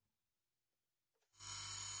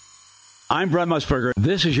I'm Brent Musburger.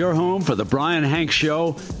 This is your home for the Bryan Hanks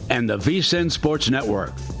Show and the VSiN Sports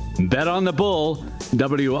Network. Bet on the Bull,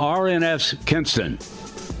 WRNF's Kinston.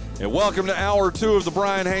 And welcome to Hour 2 of the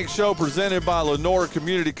Bryan Hanks Show, presented by Lenoir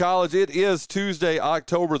Community College. It is Tuesday,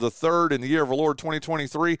 October the 3rd in the year of our Lord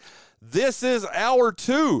 2023. This is Hour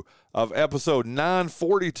 2 of episode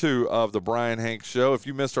 942 of the Bryan Hanks Show. If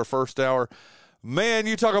you missed our first hour, man,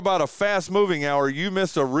 you talk about a fast-moving hour. You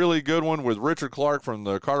missed a really good one with Richard Clark from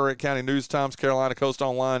the Carteret County News-Times,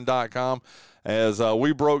 CarolinaCoastOnline.com, as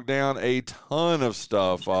we broke down a ton of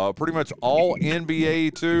stuff, pretty much all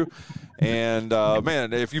NBA too. And,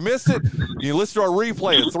 man, if you missed it, you listen to our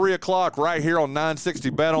replay at 3 o'clock right here on 960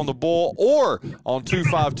 Bet on the Bull or on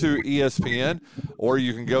 252 ESPN, or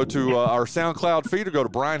you can go to our SoundCloud feed or go to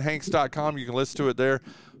BryanHanks.com. You can listen to it there.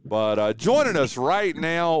 But joining us right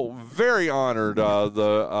now, very honored,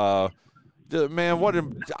 honestly,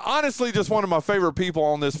 just one of my favorite people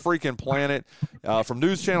on this freaking planet, from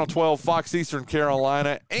NewsChannel12, Fox Eastern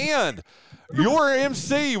Carolina, and your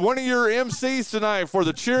MC, one of your MCs tonight for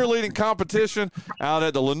the cheerleading competition out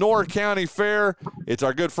at the Lenoir County Fair. It's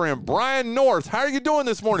our good friend Bryan North. How are you doing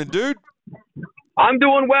this morning, dude? I'm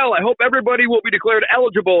doing well. I hope everybody will be declared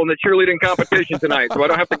eligible in the cheerleading competition tonight, so I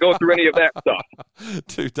don't have to go through any of that stuff.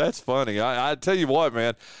 Dude, that's funny. I tell you what,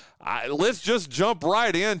 man. Let's just jump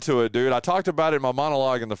right into it, dude. I talked about it in my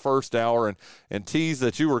monologue in the first hour and teased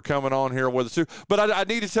that you were coming on here with us too. But I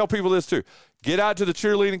need to tell people this too. Get out to the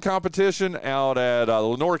cheerleading competition out at the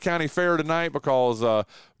Lenoir County Fair tonight, because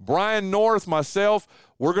Bryan North, myself,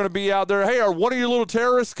 we're going to be out there. Hey, are one of your little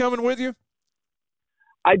terrorists coming with you?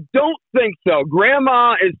 I don't think so.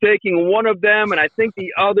 Grandma is taking one of them, and I think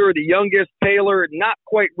the other, the youngest, Taylor, not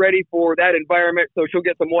quite ready for that environment, so she'll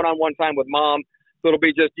get some one-on-one time with Mom. So it'll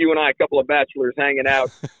be just you and I, a couple of bachelors hanging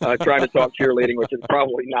out, trying to talk cheerleading, which is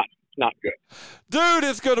probably not good. Dude,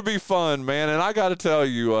 it's going to be fun, man. And I got to tell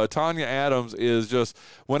you, Tanya Adams is just,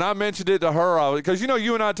 when I mentioned it to her, because,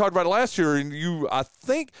 you and I talked about it last year, and I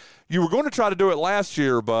think you were going to try to do it last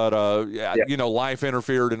year, but, life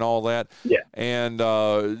interfered and all that. Yeah.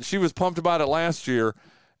 And she was pumped about it last year.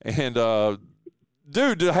 And,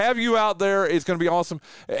 dude, to have you out there, it's going to be awesome.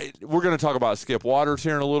 We're going to talk about Skip Waters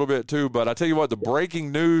here in a little bit, too. But I tell you what, the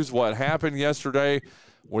breaking news, what happened yesterday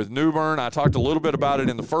with New Bern, I talked a little bit about it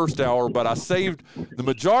in the first hour, but I saved the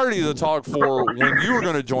majority of the talk for when you were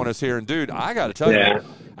going to join us here. And, dude, I got to tell you,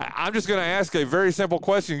 I'm just going to ask a very simple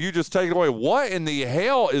question. You just take it away. What in the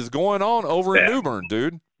hell is going on over in New Bern,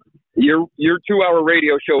 dude? Your 2-hour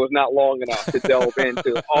radio show is not long enough to delve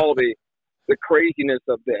into all the craziness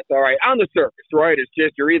of this. All right, on the surface, right, it's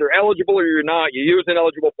just you're either eligible or you're not. You use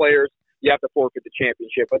ineligible players, you have to forfeit the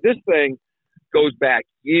championship. But this thing goes back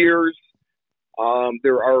years.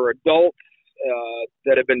 There are adults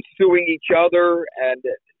that have been suing each other, and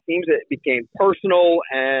it seems that it became personal,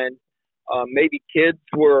 and maybe kids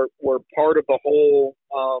were part of the whole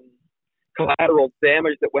collateral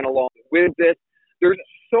damage that went along with this. There's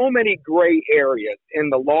so many gray areas in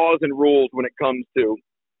the laws and rules when it comes to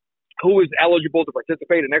who is eligible to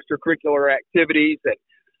participate in extracurricular activities.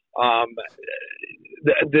 And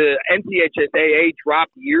the NCHSAA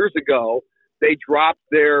dropped years ago. They dropped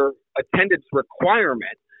their attendance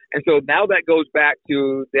requirement. And so now that goes back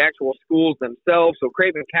to the actual schools themselves. So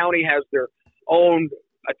Craven County has their own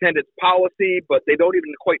attendance policy, but they don't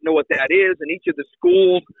even quite know what that is. And each of the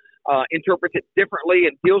schools interprets it differently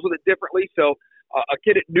and deals with it differently. So a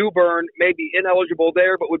kid at New Bern may be ineligible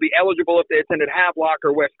there, but would be eligible if they attended Havelock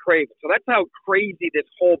or West Craven. So that's how crazy this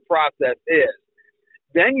whole process is.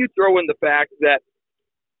 Then you throw in the fact that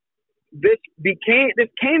this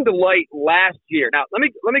came to light last year. Now let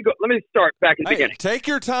me start back at the beginning. Take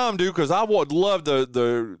your time, dude, because I would love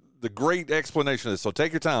the great explanation of this. So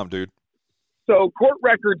take your time, dude. So court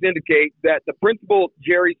records indicate that the principal,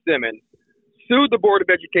 Jerry Simmons, sued the Board of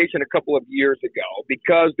Education a couple of years ago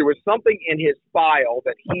because there was something in his file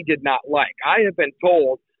that he did not like. I have been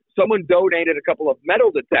told someone donated a couple of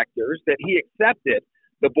metal detectors that he accepted.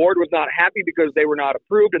 The board was not happy because they were not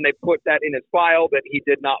approved, and they put that in his file that he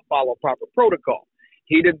did not follow proper protocol.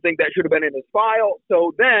 He didn't think that should have been in his file,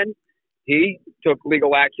 so then he took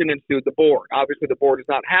legal action and sued the board. Obviously, the board is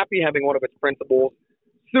not happy having one of its principals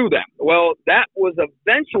sue them. Well, that was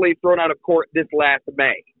eventually thrown out of court this last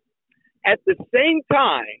May. At the same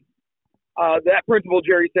time, that principal,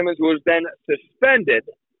 Jerry Simmons, was then suspended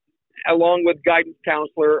along with guidance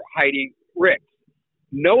counselor Heidi Ricks.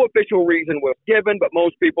 No official reason was given, but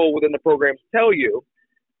most people within the programs tell you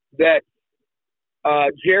that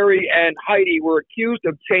Jerry and Heidi were accused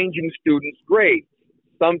of changing students' grades,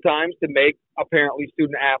 sometimes to make apparently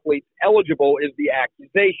student athletes eligible is the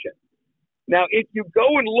accusation. Now, if you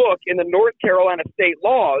go and look in the North Carolina state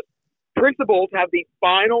laws, principals have the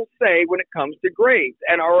final say when it comes to grades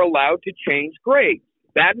and are allowed to change grades.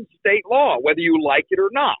 That is state law, whether you like it or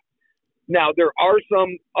not. Now, there are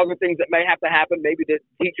some other things that may have to happen. Maybe the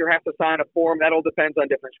teacher has to sign a form. That all depends on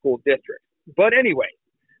different school districts. But anyway,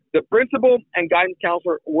 the principal and guidance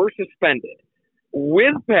counselor were suspended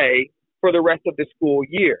with pay for the rest of the school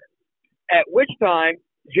year, at which time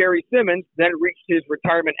Jerry Simmons then reached his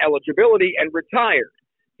retirement eligibility and retired.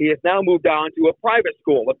 He has now moved on to a private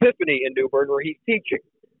school, Epiphany in New Bern, where he's teaching.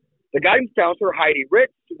 The guidance counselor, Heidi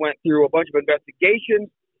Ricks, went through a bunch of investigations.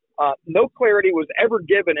 No clarity was ever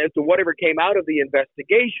given as to whatever came out of the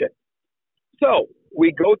investigation. So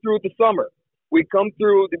we go through the summer. We come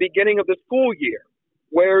through the beginning of the school year,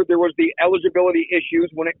 where there was the eligibility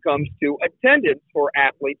issues when it comes to attendance for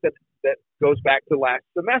athletes that goes back to last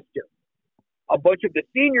semester. A bunch of the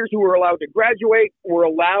seniors who were allowed to graduate were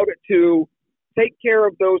allowed to take care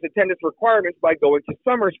of those attendance requirements by going to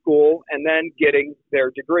summer school and then getting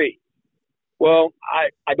their degree. Well,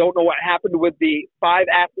 I don't know what happened with the 5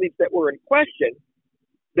 athletes that were in question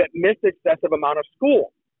that missed excessive amount of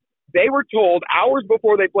school. They were told hours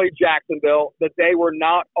before they played Jacksonville that they were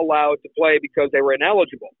not allowed to play because they were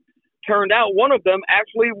ineligible. Turned out one of them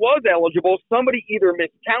actually was eligible. Somebody either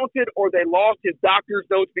miscounted or they lost his doctor's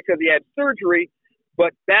notes because he had surgery,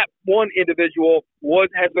 but that one individual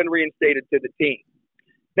has been reinstated to the team.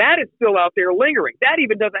 That is still out there lingering. That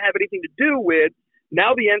even doesn't have anything to do with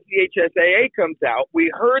now the NCHSAA comes out. We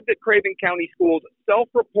heard that Craven County Schools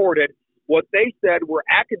self-reported what they said were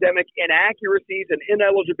academic inaccuracies and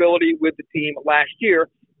ineligibility with the team last year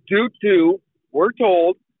due to, we're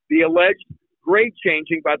told, the alleged grade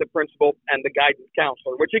changing by the principal and the guidance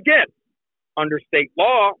counselor, which again, under state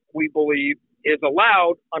law, we believe is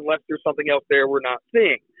allowed unless there's something else there we're not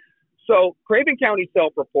seeing. So Craven County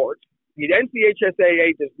self-reports. The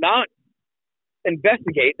NCHSAA does not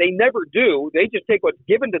investigate. They never do. They just take what's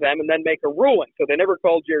given to them and then make a ruling. So they never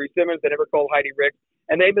called Jerry Simmons. They never called Heidi Ricks.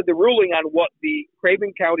 And they made the ruling on what the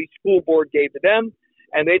Craven County School Board gave to them.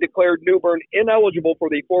 And they declared New Bern ineligible for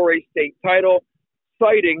the 4A state title,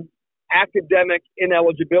 citing academic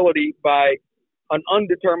ineligibility by an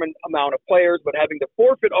undetermined amount of players, but having to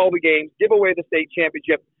forfeit all the games, give away the state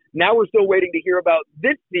championship. Now we're still waiting to hear about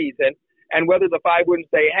this season and whether the 5 wins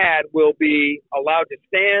they had will be allowed to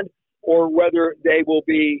stand or whether they will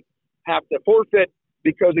have to forfeit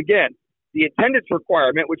because, again, the attendance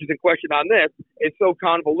requirement, which is in question on this, is so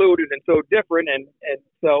convoluted and so different. And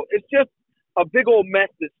so it's just a big old mess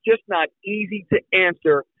that's just not easy to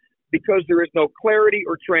answer because there is no clarity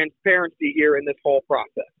or transparency here in this whole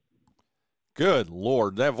process. Good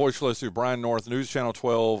Lord. That voice you listen to, Bryan North,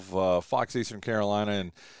 NewsChannel12, Fox Eastern Carolina,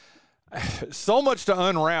 and so much to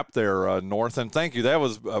unwrap there, North, and thank you. That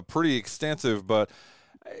was pretty extensive, but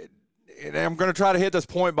I'm going to try to hit this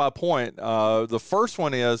point by point. The first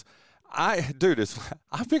one is, I've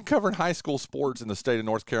been covering high school sports in the state of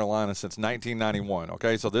North Carolina since 1991,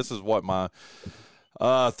 okay? So this is what, my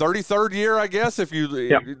 33rd year, I guess,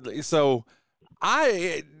 So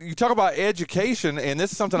you talk about education, and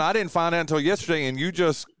this is something I didn't find out until yesterday, and you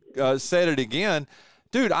just said it again.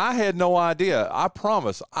 Dude, I had no idea. I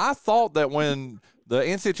promise. I thought that when the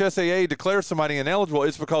NCHSAA declares somebody ineligible,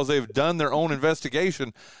 it's because they've done their own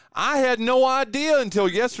investigation. I had no idea until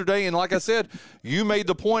yesterday, and like I said, you made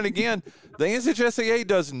the point again. The NCHSAA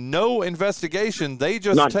does no investigation. They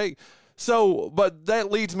just take – so, but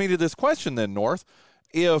that leads me to this question then, North.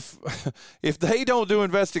 If they don't do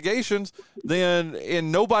investigations, then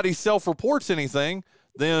and nobody self-reports anything,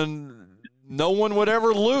 then no one would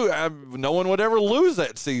ever lose. No one would ever lose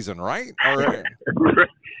that season, right? Or,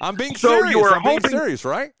 I'm being serious. I'm being serious,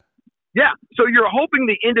 right? Yeah. So you're hoping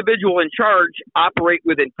the individual in charge operate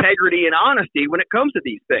with integrity and honesty when it comes to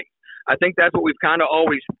these things. I think that's what we've kind of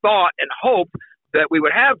always thought and hoped that we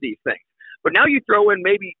would have these things. But now you throw in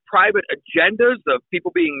maybe private agendas of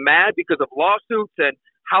people being mad because of lawsuits and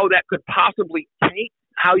how that could possibly taint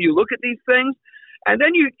how you look at these things. And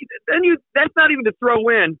then you that's not even to throw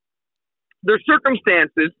in the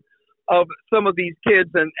circumstances of some of these kids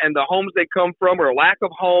and the homes they come from or lack of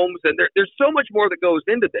homes. And there's so much more that goes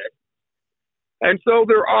into this. And so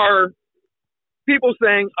there are people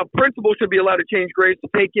saying a principal should be allowed to change grades to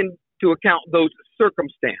take into account those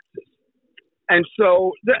circumstances. And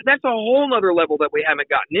so that's a whole nother level that we haven't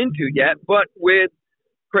gotten into yet. But with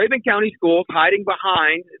Craven County Schools hiding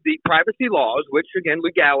behind the privacy laws, which, again,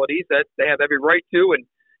 legalities that they have every right to,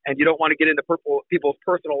 and you don't want to get into people's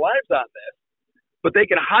personal lives on this. But they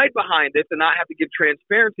can hide behind this and not have to give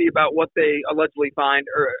transparency about what they allegedly find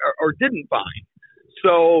or didn't find.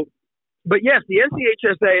 So But yes, the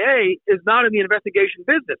NCHSAA is not in the investigation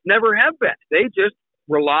business. Never have been. They just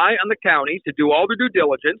rely on the counties to do all their due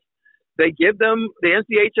diligence. They give them, the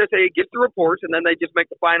NCHSAA gets the reports, and then they just make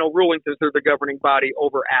the final ruling since they're the governing body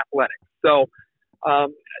over athletics. So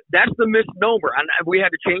that's the misnomer. And we had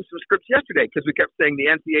to change some scripts yesterday because we kept saying the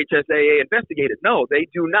NCHSAA investigated. No, they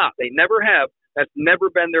do not. They never have. That's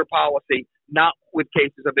never been their policy, not with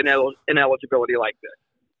cases of ineligibility like this.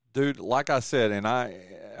 Dude, like I said, and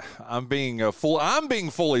I'm being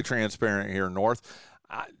fully transparent here, North.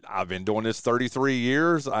 I've been doing this 33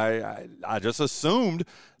 years. I just assumed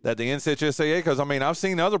that the NCHSAA, because, I mean, I've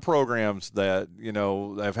seen other programs that, you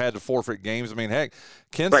know, have had to forfeit games. I mean, heck,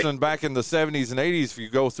 Kinston back in the 70s and 80s, if you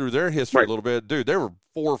go through their history a little bit, dude, there were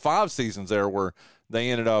 4 or 5 seasons there where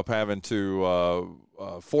they ended up having to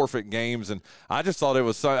forfeit games. And I just thought it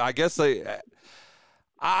was, I guess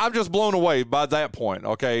I'm just blown away by that point,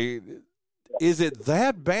 okay? Is it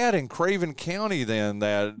that bad in Craven County then,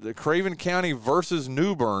 that Craven County versus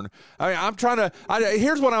New Bern? I mean,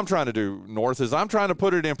 here's what I'm trying to do, North, is I'm trying to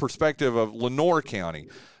put it in perspective of Lenoir County,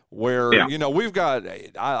 where, you know, we've got,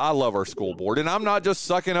 I love our school board, and I'm not just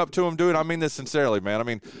sucking up to them, dude. I mean this sincerely, man. I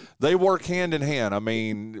mean, they work hand in hand. I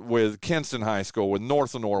mean, with Kinston High School, with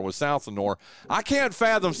North Lenoir, with South Lenoir. I can't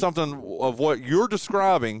fathom something of what you're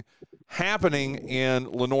describing happening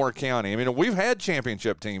in Lenoir County. I mean, we've had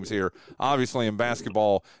championship teams here, obviously, in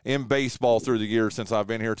basketball, in baseball through the years since I've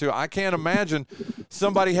been here, too. I can't imagine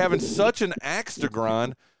somebody having such an axe to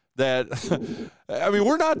grind that, I mean,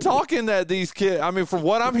 we're not talking that these kids, I mean, from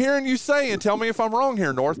what I'm hearing you say, and tell me if I'm wrong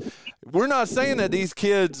here, North, we're not saying that these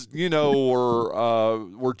kids, you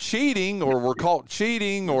know, were cheating or were caught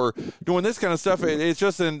cheating or doing this kind of stuff. It's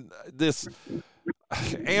just in this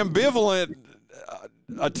ambivalent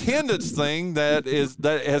attendance thing that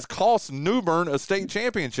has cost New Bern a state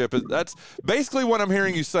championship. That's basically what I'm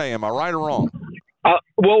hearing you say. Am I right or wrong?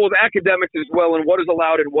 Well, with academics as well, and what is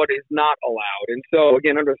allowed and what is not allowed. And so,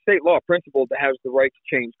 again, under state law, a principal has the right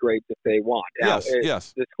to change grades if they want. Now,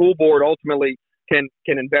 yes. The school board ultimately can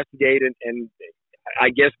investigate, and I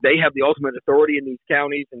guess they have the ultimate authority in these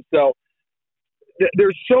counties. And so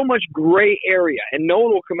there's so much gray area, and no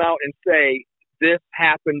one will come out and say, this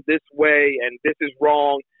happened this way and this is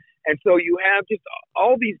wrong. And so you have just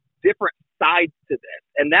all these different sides to this.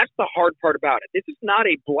 And that's the hard part about it. This is not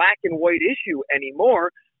a black and white issue anymore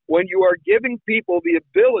when you are giving people the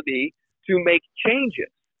ability to make changes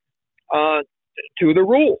to the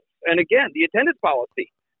rules. And again, the attendance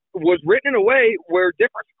policy was written in a way where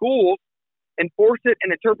different schools enforced it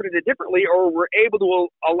and interpreted it differently, or were able to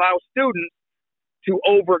allow students to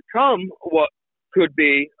overcome what could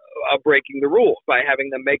be breaking the rules by having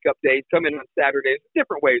them make up days, come in on Saturdays,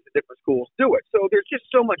 different ways that different schools do it. So there's just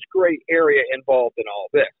so much gray area involved in all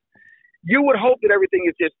this. You would hope that everything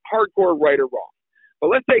is just hardcore right or wrong.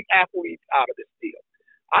 But let's take athletes out of this deal.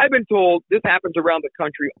 I've been told this happens around the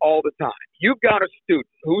country all the time. You've got a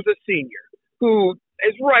student who's a senior who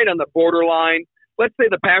is right on the borderline. Let's say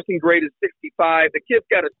the passing grade is 65. The kid's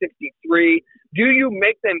got a 63. Do you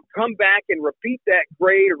make them come back and repeat that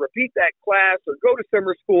grade or repeat that class or go to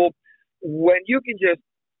summer school when you can just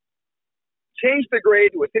change the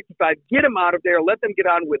grade to a 65, get them out of there, let them get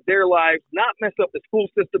on with their lives, not mess up the school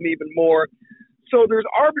system even more? So there's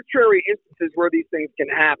arbitrary instances where these things can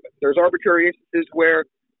happen. There's arbitrary instances where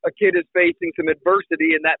a kid is facing some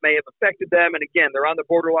adversity and that may have affected them. And again, they're on the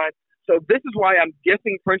borderline. So this is why I'm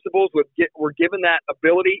guessing principals were given that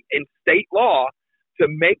ability in state law to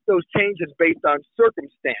make those changes based on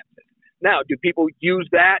circumstances. Now, do people use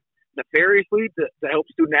that nefariously to help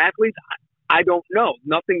student athletes? I don't know.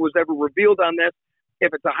 Nothing was ever revealed on this.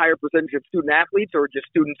 If it's a higher percentage of student athletes or just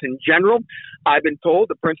students in general, I've been told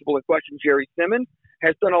the principal in question, Jerry Simmons,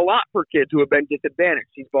 has done a lot for kids who have been disadvantaged.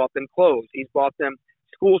 He's bought them clothes. He's bought them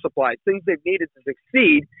school supplies, things they've needed to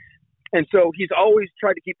succeed. And so he's always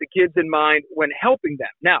tried to keep the kids in mind when helping them.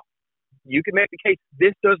 Now, you can make the case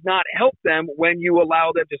this does not help them when you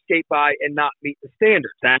allow them to skate by and not meet the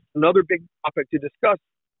standards. That's another big topic to discuss.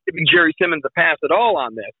 Giving Jerry Simmons a pass at all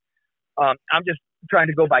on this. I'm just trying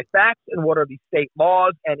to go by facts and what are the state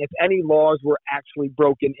laws and if any laws were actually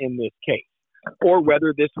broken in this case, or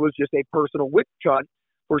whether this was just a personal witch hunt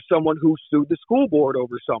for someone who sued the school board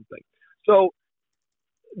over something. So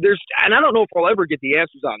and I don't know if I'll ever get the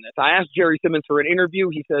answers on this. I asked Jerry Simmons for an interview.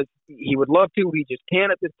 He says he would love to. He just can't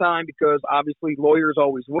at this time because obviously lawyers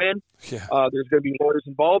always win. Yeah. There's going to be lawyers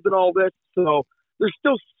involved in all this. So there's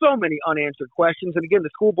still so many unanswered questions. And again, the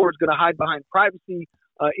school board is going to hide behind privacy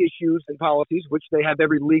issues and policies, which they have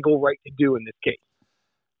every legal right to do in this case.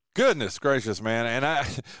 Goodness gracious, man.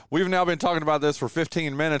 And we've now been talking about this for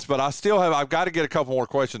 15 minutes, but I've got to get a couple more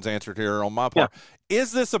questions answered here on my part. Yeah.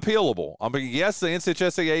 Is this appealable? I mean, yes, the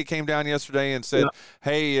NCHSAA came down yesterday and said,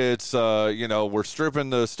 hey, it's, we're stripping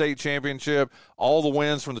the state championship, all the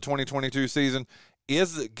wins from the 2022 season.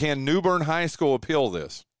 Can New Bern High School appeal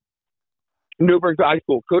this? New Bern High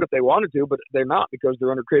School could if they wanted to, but they're not because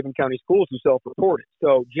they're under Craven County Schools who self-reported.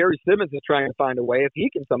 So Jerry Simmons is trying to find a way, if he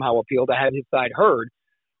can somehow appeal, to have his side heard,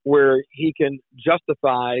 where he can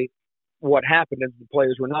justify what happened as the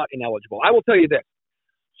players were not ineligible. I will tell you this.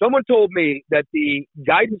 Someone told me that the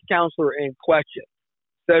guidance counselor in question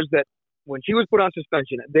says that when she was put on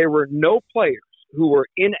suspension, there were no players who were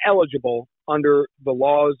ineligible under the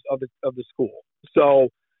laws of the school. So,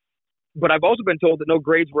 but I've also been told that no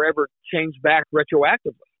grades were ever changed back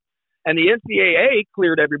retroactively. And the NCAA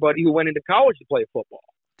cleared everybody who went into college to play football.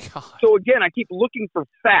 God. So again, I keep looking for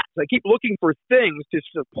facts. I keep looking for things to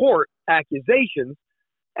support accusations,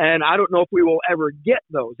 and I don't know if we will ever get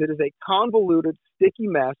those. It is a convoluted, sticky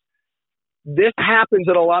mess. This happens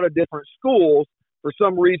at a lot of different schools. For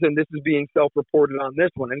some reason, this is being self-reported on this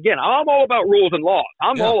one. And again, I'm all about rules and laws.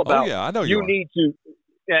 I'm all about I know you need to,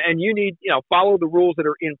 and you need, follow the rules that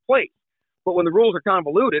are in place. But when the rules are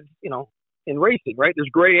convoluted, in racing, right? There's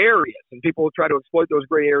gray areas, and people try to exploit those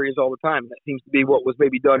gray areas all the time. That seems to be what was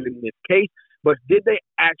maybe done in this case. But did they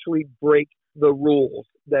actually break the rules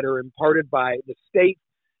that are imparted by the state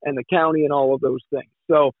and the county and all of those things?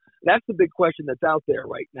 So that's the big question that's out there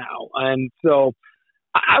right now. And so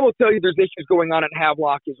I will tell you there's issues going on at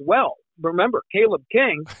Havelock as well. Remember, Caleb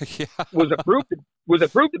King was approved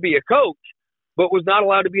to be a coach, but was not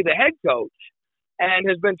allowed to be the head coach, and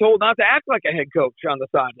has been told not to act like a head coach on the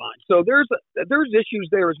sideline. So there's issues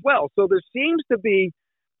there as well. So there seems to be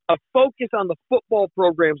a focus on the football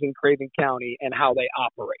programs in Craven County and how they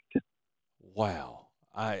operate. Wow.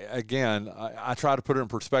 I try to put it in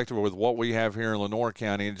perspective with what we have here in Lenoir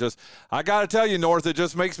County. And I got to tell you, North, it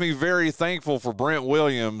just makes me very thankful for Brent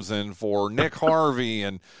Williams and for Nick Harvey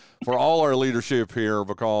and for all our leadership here,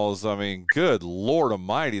 because, good Lord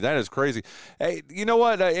Almighty, that is crazy. Hey, you know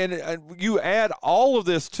what? And you add all of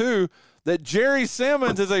this, too, that Jerry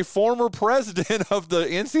Simmons is a former president of the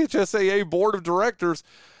NCHSAA Board of Directors.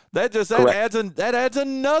 That adds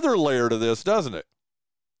another layer to this, doesn't it?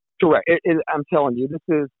 Correct. I'm telling you,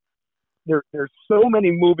 there's so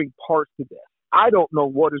many moving parts to this. I don't know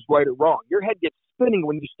what is right or wrong. Your head gets spinning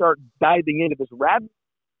when you start diving into this rabbit.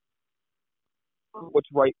 What's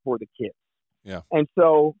right for the kids? Yeah. And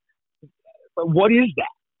so, what is that?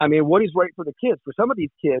 What is right for the kids? For some of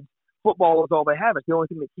these kids, football is all they have. It's the only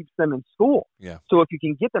thing that keeps them in school. Yeah. So if you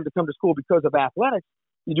can get them to come to school because of athletics,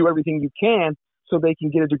 you do everything you can so they can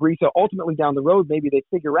get a degree. So ultimately down the road, maybe they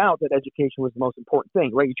figure out that education was the most important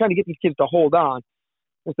thing, right? You're trying to get these kids to hold on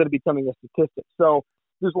instead of becoming a statistic. So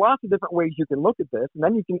there's lots of different ways you can look at this. And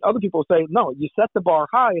then other people say, no, you set the bar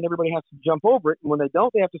high and everybody has to jump over it. And when they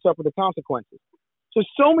don't, they have to suffer the consequences.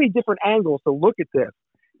 So many different angles to look at this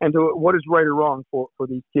and to what is right or wrong for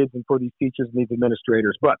these kids and for these teachers and these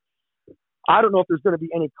administrators. But I don't know if there's going to be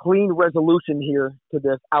any clean resolution here to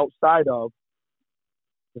this outside of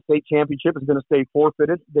the state championship is going to stay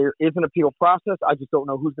forfeited. There is an appeal process. I just don't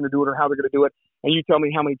know who's going to do it or how they're going to do it. And you tell me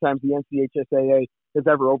how many times the NCHSAA has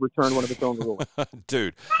ever overturned one of its own rules.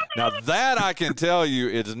 Dude, now that I can tell you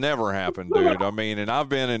it's never happened, dude. And I've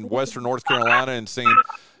been in Western North Carolina and seen,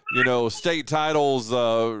 state titles,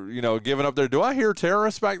 given up there. Do I hear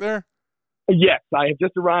terrorists back there? Yes, I have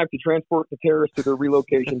just arrived to transport the terrorists to their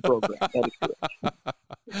relocation program. That is correct.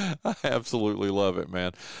 I absolutely love it,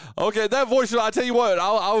 man. Okay, that voice, I tell you what,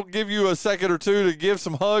 I'll give you a second or two to give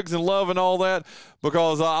some hugs and love and all that,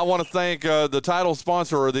 because I want to thank the title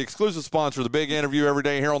sponsor or the exclusive sponsor, the big interview every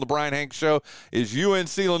day here on the Bryan Hanks Show, is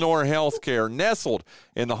UNC Lenoir Healthcare, nestled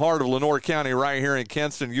in the heart of Lenoir County right here in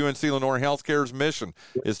Kinston. UNC Lenoir Healthcare's mission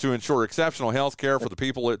is to ensure exceptional health care for the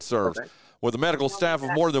people it serves. Okay. With a medical staff of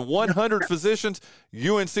more than 100 physicians,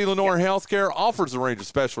 UNC Lenoir Healthcare offers a range of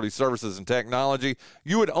specialty services and technology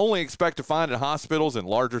you would only expect to find in hospitals in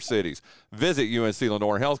larger cities. Visit UNC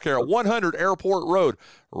Lenoir Healthcare at 100 Airport Road,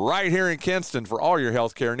 right here in Kinston, for all your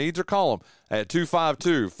healthcare needs, or call them at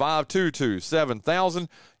 252-522-7000.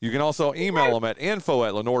 You can also email them at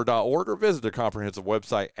info@lenoir.org or visit their comprehensive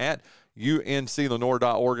website at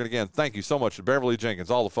unclenoir.org. And again, thank you so much to Beverly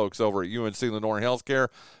Jenkins, all the folks over at UNC Lenoir Healthcare,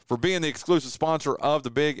 for being the exclusive sponsor of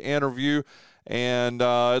the big interview. And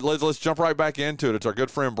let's jump right back into it. It's our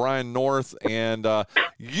good friend Bryan North, and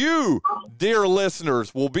you, dear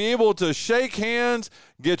listeners, will be able to shake hands,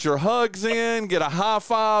 get your hugs in, get a high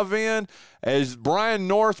five in as Bryan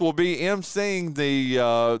North will be emceeing the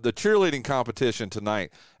cheerleading competition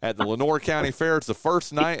tonight at the Lenoir County Fair. It's the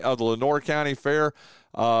first night of the Lenoir County Fair.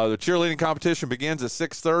 The cheerleading competition begins at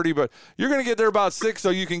 6:30, but you're going to get there about 6 so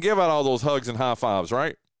you can give out all those hugs and high fives,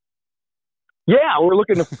 right? Yeah, we're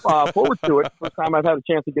looking forward to it. First time I've had a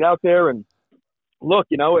chance to get out there and look,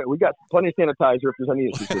 we got plenty of sanitizer if there's any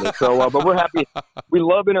issues with it. So, but we're happy. We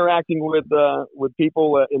love interacting with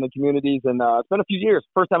people in the communities, and it's been a few years.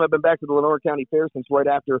 First time I've been back to the Lenoir County Fair since right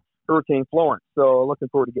after Hurricane Florence. So, looking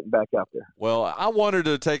forward to getting back out there. Well, I wanted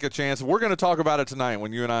to take a chance. We're going to talk about it tonight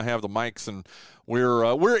when you and I have the mics, and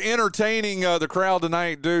we're entertaining the crowd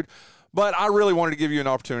tonight, dude. But I really wanted to give you an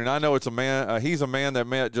opportunity. I know it's a man. He's a man that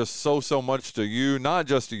meant just so much to you, not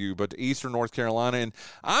just to you, but to Eastern North Carolina. And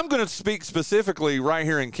I'm going to speak specifically right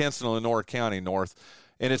here in Kinston, Lenoir County North,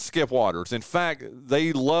 and it's Skip Waters. In fact,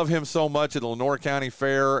 they love him so much at the Lenoir County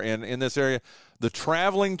Fair and in this area. The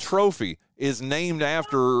traveling trophy is named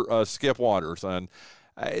after Skip Waters. And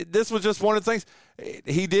this was just one of the things.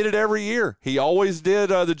 He did it every year. He always did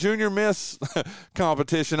the Junior Miss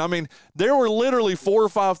competition. I mean, there were literally 4 or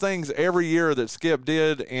 5 things every year that Skip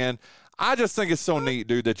did, and I just think it's so neat,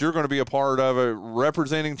 dude, that you're going to be a part of it,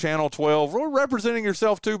 representing Channel 12, representing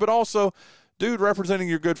yourself too, but also, dude, representing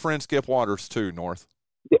your good friend Skip Waters too, North.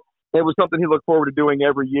 It was something he looked forward to doing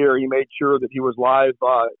every year. He made sure that he was live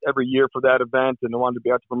every year for that event, and wanted to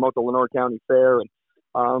be out to promote the Lenoir County Fair. And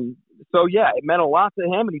so, yeah, it meant a lot to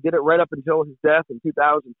him, and he did it right up until his death in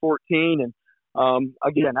 2014. And,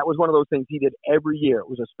 again, that was one of those things he did every year. It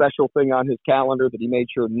was a special thing on his calendar that he made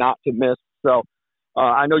sure not to miss. So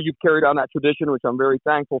I know you've carried on that tradition, which I'm very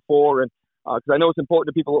thankful for, and because I know it's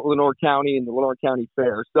important to people at Lenoir County and the Lenoir County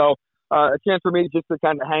Fair. So a chance for me just to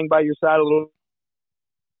kind of hang by your side a little,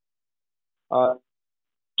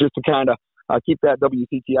 just to kind of keep that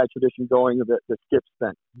WCTI tradition going that Skip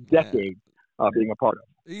spent decades being a part of.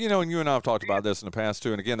 You know, and you and I have talked about this in the past,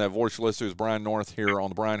 too. And, again, that voice you listen to is Bryan North here on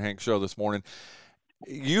the Bryan Hank Show this morning.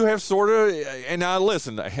 You have sort of – and now,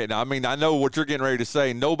 listen, I mean, I know what you're getting ready to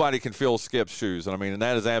say. Nobody can fill Skip's shoes. And, I mean, and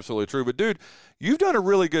that is absolutely true. But, dude, you've done a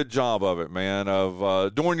really good job of it, man,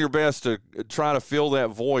 of doing your best to try to fill that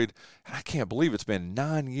void. And I can't believe it's been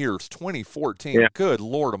 9 years, 2014. Yeah. Good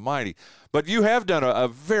Lord almighty. But you have done a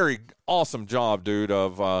very awesome job, dude,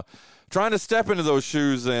 of trying to step into those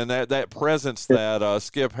shoes and that presence that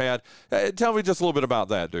Skip had. Tell me just a little bit about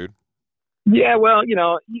that, dude. Yeah, well,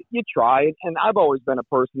 you try. And I've always been a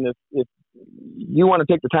person, if you want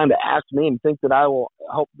to take the time to ask me and think that I will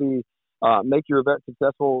help make your event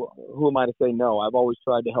successful, who am I to say no? I've always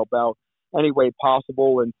tried to help out any way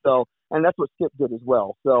possible. And that's what Skip did as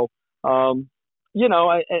well. So, and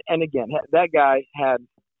again, that guy had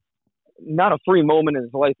not a free moment in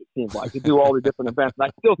his life, it seemed like, to do all the different events. And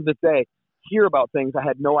I still, to this day, hear about things I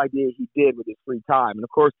had no idea he did with his free time. And, of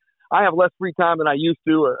course, I have less free time than I used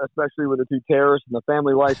to, especially with the 2 terrorists and the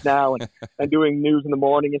family life now and doing news in the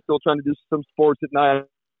morning and still trying to do some sports at night.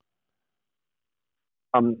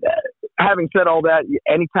 Having said all that,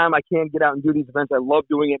 anytime I can get out and do these events, I love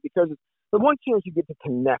doing it because it's the one chance you get to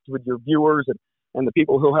connect with your viewers and the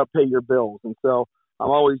people who help pay your bills. And so I'm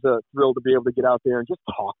always thrilled to be able to get out there and just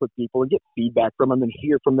talk with people and get feedback from them and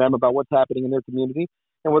hear from them about what's happening in their community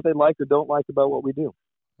and what they like or don't like about what we do.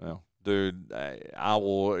 Well, dude, I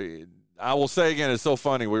will say again, it's so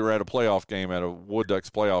funny. We were at a playoff game, at a Wood Ducks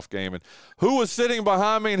playoff game, and who was sitting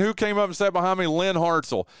behind me and who came up and sat behind me? Lynn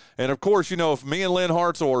Hartzell. And, of course, if me and Lynn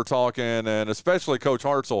Hartzell are talking, and especially Coach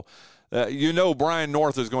Hartzell, Bryan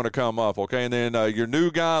North is going to come up, okay? And then your new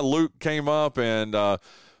guy, Luke, came up, and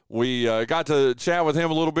we got to chat with him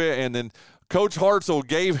a little bit, and then Coach Hartzell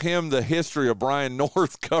gave him the history of Bryan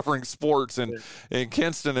North covering sports in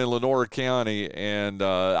Kinston and Lenoir County. And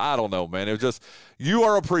I don't know, man. It was just, you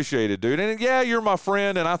are appreciated, dude. And, yeah, you're my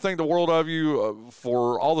friend, and I think the world of you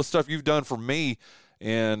for all the stuff you've done for me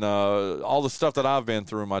and all the stuff that I've been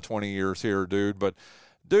through in my 20 years here, dude. But,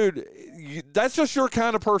 dude, that's just your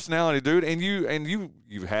kind of personality, dude. And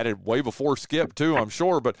you've had it way before Skip, too, I'm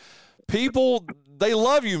sure. But people, they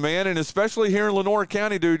love you, man, and especially here in Lenoir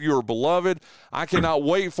County, dude, you're beloved. I cannot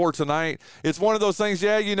wait for tonight. It's one of those things,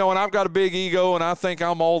 and I've got a big ego, and I think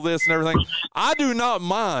I'm all this and everything. I do not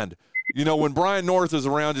mind, when Bryan North is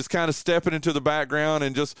around, just kind of stepping into the background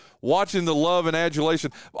and just watching the love and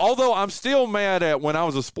adulation. Although I'm still mad at when I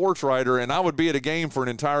was a sports writer and I would be at a game for an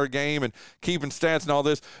entire game and keeping stats and all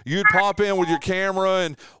this. You'd pop in with your camera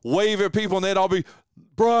and wave at people, and they'd all be,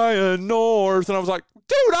 Bryan North. And I was like,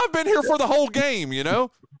 dude, I've been here for the whole game,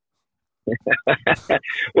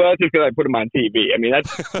 Well, it's just because I put them on TV. I mean,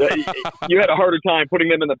 you had a harder time putting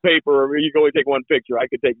them in the paper. Or you could only take one picture. I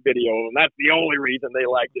could take video, and that's the only reason they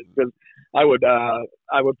liked it, because I would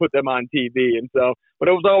put them on TV. And so, but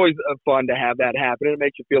it was always fun to have that happen. It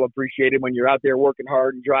makes you feel appreciated when you're out there working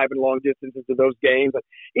hard and driving long distances to those games.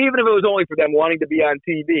 Even if it was only for them wanting to be on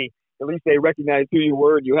TV, at least they recognized who you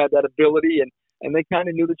were and you had that ability, and they kind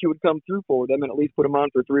of knew that you would come through for them and at least put them on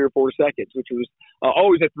for 3 or 4 seconds, which was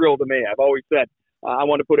always a thrill to me. I've always said I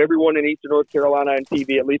want to put everyone in Eastern North Carolina on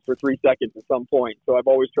TV at least for 3 seconds at some point. So I've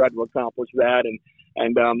always tried to accomplish that.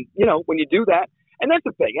 And when you do that, and that's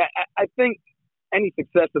the thing, I think any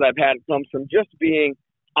success that I've had comes from just being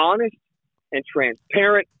honest and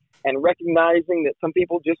transparent and recognizing that some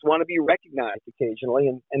people just want to be recognized occasionally.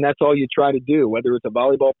 And that's all you try to do, whether it's a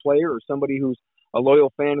volleyball player or somebody who's a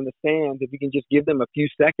loyal fan in the stands. If you can just give them a few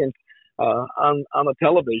seconds on the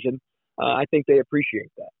television, I think they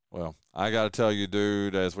appreciate that. Well, I got to tell you,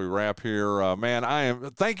 dude, as we wrap here,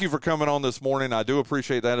 man, thank you for coming on this morning. I do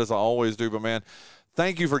appreciate that, as I always do, but man,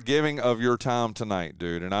 thank you for giving of your time tonight,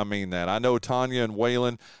 dude, and I mean that. I know Tanya and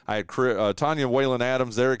Waylon, I had Tanya and Waylon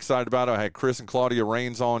Adams, they're excited about it. I had Chris and Claudia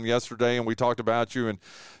Raines on yesterday, and we talked about you. And,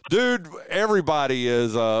 dude, everybody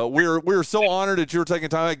is we're so honored that you're taking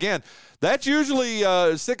time. Again, that's usually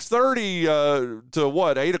 6:30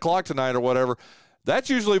 to 8 o'clock tonight or whatever.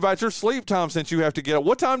 That's usually about your sleep time since you have to get up.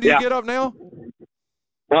 What time do you get up now?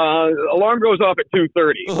 Alarm goes off at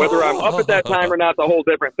 2:30. Whether I'm up at that time or not, the whole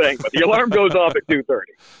different thing. But the alarm goes off at 2:30.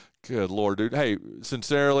 Good Lord, dude. Hey,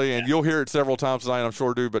 sincerely, and you'll hear it several times tonight, I'm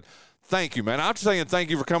sure, dude, but thank you, man. I'm just saying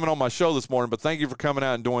thank you for coming on my show this morning, but thank you for coming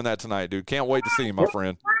out and doing that tonight, dude. Can't wait to see you, my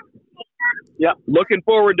friend. Yeah, looking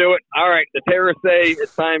forward to it. All right, the terrorists say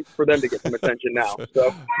it's time for them to get some attention now.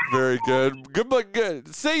 So very good.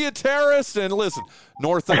 Good. See you, terrorists. And listen,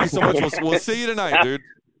 North, thank you so much. We'll see you tonight, dude.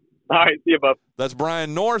 All right, see you, bub. That's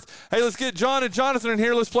Bryan North. Hey, let's get John and Jonathan in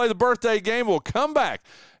here. Let's play the birthday game. We'll come back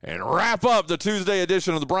and wrap up the Tuesday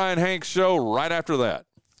edition of the Bryan Hanks Show right after that.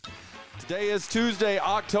 Today is Tuesday,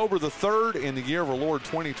 October the 3rd in the year of our Lord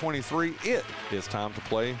 2023. It is time to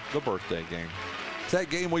play the birthday game. It's that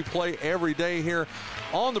game we play every day here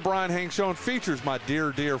on the Bryan Hanks Show and features my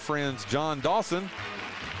dear, dear friends John Dawson.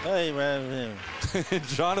 Hey, man.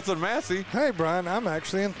 Jonathan Massey. Hey, Bryan, I'm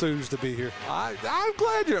actually enthused to be here. I'm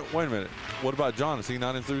glad you're. Wait a minute. What about John? Is he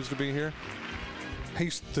not enthused to be here?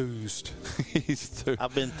 He's enthused. He's enthused.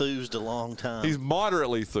 I've been enthused a long time. He's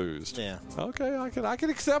moderately enthused. Yeah. Okay, I can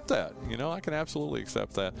accept that. I can absolutely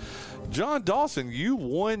accept that. John Dawson, you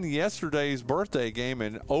won yesterday's birthday game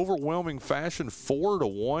in overwhelming fashion,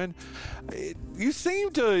 4-1. You seem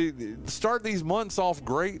to start these months off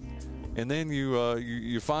great, and then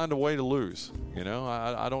you find a way to lose.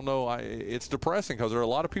 I don't know. It's depressing because there are a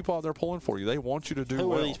lot of people out there pulling for you. They want you to do well.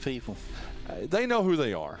 Who are these people? They know who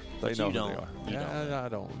they are. They know who don't. they are. You I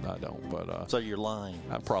don't. But so you're lying.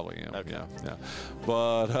 I probably am. Okay. Yeah.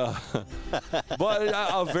 But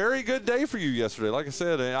a very good day for you yesterday. Like I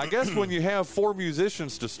said, I guess when you have 4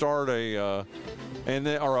 musicians to start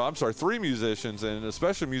three musicians, and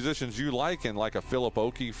especially musicians you like, and like a Philip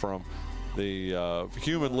Oakey from the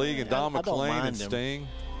Human League, and Don McLean and Sting.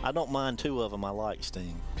 I don't mind 2 of them. I like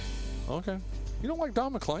Sting. Okay. You don't like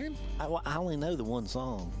Don McLean? I only know the one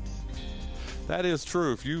song. That is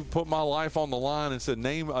true. If you put my life on the line and said,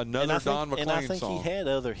 name another Don McLean song. And I think he had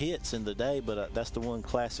other hits in the day, but that's the one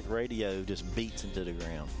classic radio just beats into the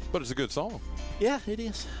ground. But it's a good song. Yeah, it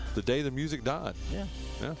is. The Day the Music Died. Yeah.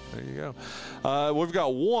 Yeah, there you go. We've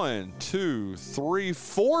got 1, 2, 3,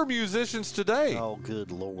 4 musicians today. Oh,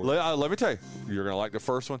 good Lord. Let me tell you, you're going to like the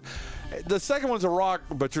first one. The second one's a rock,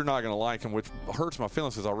 but you're not going to like them, which hurts my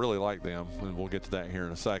feelings because I really like them, and we'll get to that here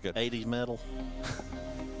in a second. 80s metal?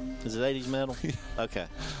 Is it 80s metal? Yeah. Okay.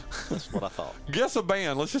 That's what I thought. Guess a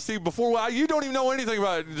band. Let's just see. You don't even know anything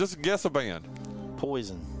about it. Just guess a band.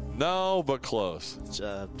 Poison. No, but close.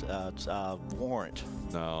 Warrant.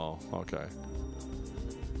 No. Okay.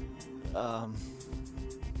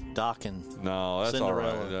 Docking. No, that's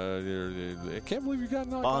Cinderella. all right. I can't believe you got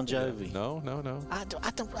knocked Bon out. Jovi. No. I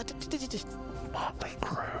don't. Motley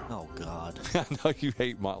Crue. Oh, God. I know you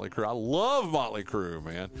hate Motley Crue. I love Motley Crue,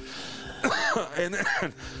 man. And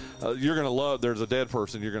then, you're going to love, there's a dead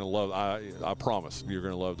person you're going to love. I promise you're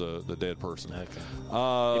going to love the dead person. Okay.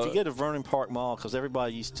 If you go to Vernon Park Mall, because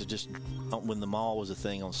everybody used to just, when the mall was a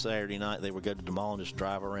thing on Saturday night, they would go to the mall and just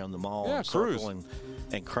drive around the mall and circle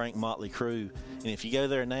and crank Motley Crue. And if you go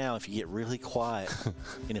there now, if you get really quiet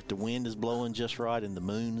and if the wind is blowing just right and the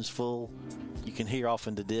moon is full, you can hear off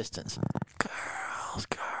in the distance, girls.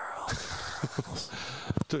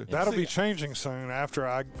 That'll be changing soon after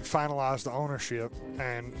I finalize the ownership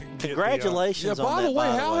and congratulations. By the way,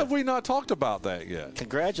 how have we not talked about that yet?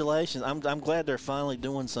 Congratulations. I'm glad they're finally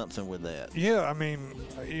doing something with that. Yeah, I mean,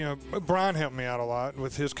 Bryan helped me out a lot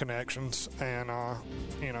with his connections, and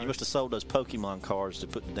you must have sold those Pokemon cards to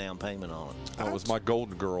put the down payment on it. That was my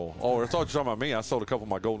Golden Girl. Oh, I thought you were talking about me. I sold a couple of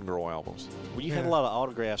my Golden Girl albums. Well, you had a lot of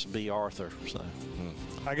autographs of B. Arthur, so.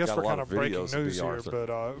 I guess we're kind of breaking news here,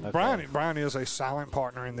 but okay. Bryan is a silent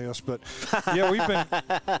partner in this. But yeah,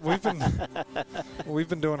 we've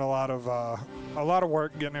been doing a lot of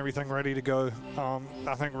work getting everything ready to go.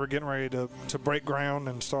 I think we're getting ready to break ground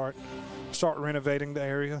and start renovating the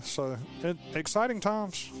area. So exciting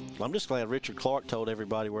times. Well, I'm just glad Richard Clark told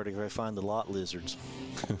everybody where to go find the lot lizards.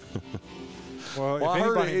 Well, if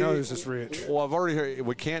anybody knows, it's Rich. Well, I've already heard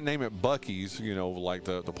we can't name it Buc-ee's, like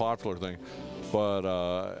the popular thing. But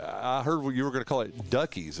I heard you were going to call it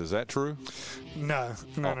Duckies. Is that true? No.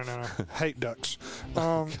 Hate ducks.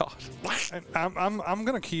 God. I'm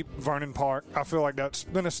going to keep Vernon Park. I feel like that's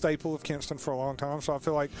been a staple of Kinston for a long time. So I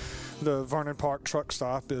feel like the Vernon Park truck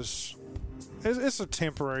stop it's a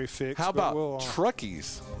temporary fix. How about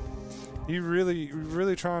Truckies? You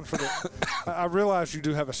really trying for the? I realize you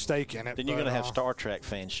do have a stake in it. Then you're going to have Star Trek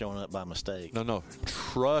fans showing up by mistake. No,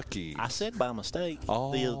 Truckies. I said by mistake.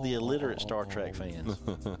 Oh. The illiterate Star Trek fans.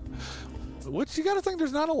 Which you got to think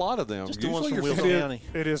there's not a lot of them. Just the ones from Wilkes County.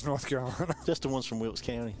 It is North Carolina. Just the ones from Wilkes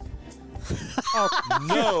County.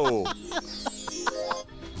 No.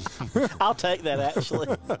 I'll take that, actually.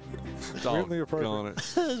 Really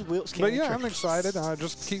appropriate. Wilkes County. But yeah, I'm excited. I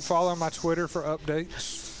just keep following my Twitter for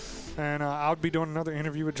updates. And I'll be doing another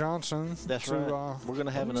interview with John soon. That's right. We're going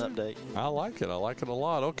to have an update. I like it. I like it a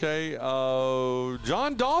lot. Okay.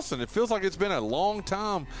 John Dawson, it feels like it's been a long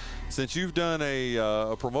time since you've done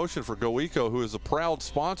a promotion for Go Eco, who is a proud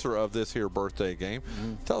sponsor of this here birthday game.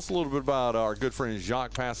 Mm-hmm. Tell us a little bit about our good friend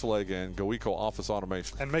Jacques Passeleg and Go Eco Office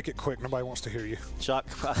Automation. And make it quick. Nobody wants to hear you. Jacques.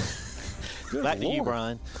 Back to you,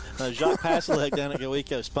 Bryan. Jacques Passeleg down at Go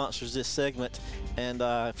Eco sponsors this segment. And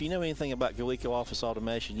if you know anything about Go Eco Office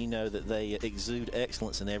Automation, you know that they exude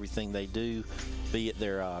excellence in everything they do, be it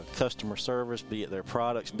their customer service, be it their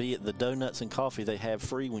products, be it the donuts and coffee they have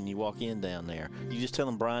free when you walk in down there. You just tell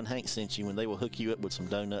them Bryan Hanks sent you, and they will hook you up with some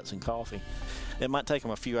donuts and coffee. It might take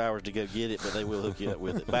them a few hours to go get it, but they will hook you up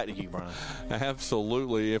with it. Back to you, Bryan.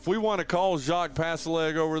 Absolutely. If we want to call Jacques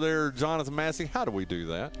Passeleg over there, Jonathan Massey, how do we do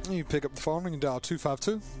that? You pick up the phone and you dial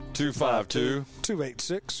 252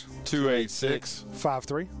 286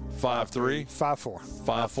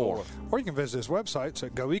 5354. Or you can visit his websites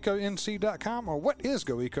at goeconc.com or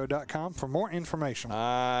whatisgoeco.com for more information.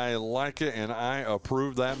 I like it, and I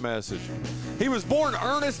approve that message. He was born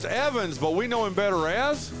Ernest Evans, but we know him better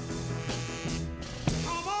as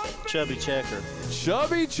Chubby Checker.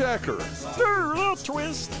 Chubby Checker. Little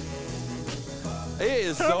twist. It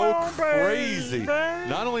is so crazy.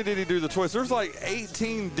 Not only did he do the twist, there's like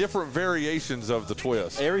 18 different variations of the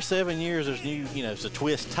twist. Every 7 years, there's new, it's the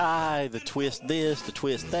twist tie, the twist this, the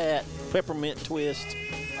twist that, peppermint twist.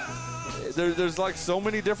 There's like so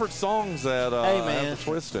many different songs that have a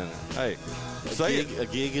twist in it. Hey, a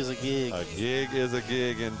gig is a gig. A gig is a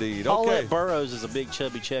gig indeed. Paulette Burroughs is a big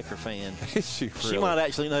Chubby Checker fan. Is she really? She might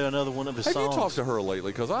actually know another one of his songs. Have you talked to her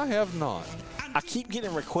lately? Because I have not. I keep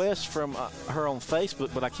getting requests from her on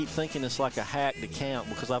Facebook, but I keep thinking it's like a hacked account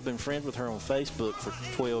because I've been friends with her on Facebook for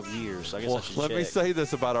 12 years. I guess I should let check. me say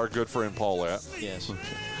this about our good friend Paulette. Yes.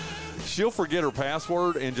 She'll forget her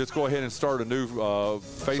password and just go ahead and start a new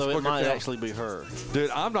Facebook account. So it might actually be her. Dude,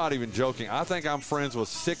 I'm not even joking. I think I'm friends with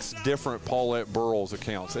 6 different Paulette Burroughs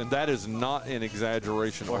accounts, and that is not an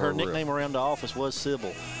exaggeration. Well, her nickname around the office was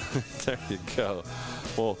Sybil. There you go.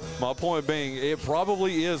 Well, my point being, it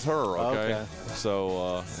probably is her, okay?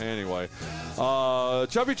 So, anyway.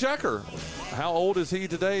 Chubby Checker, how old is he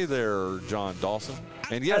today there, John Dawson?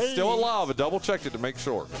 And yes, still alive. I double-checked it to make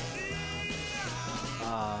sure.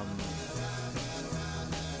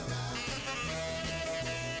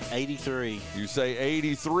 83. You say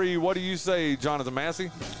 83. What do you say, Jonathan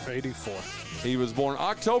Massey? 84. He was born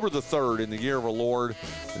October the 3rd in the year of our Lord,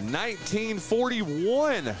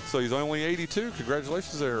 1941. So he's only 82.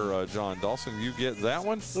 Congratulations there, John Dawson. You get that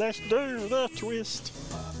one. Let's do the twist.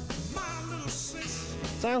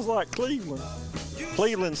 Sounds like Cleveland.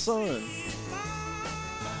 Cleveland's son.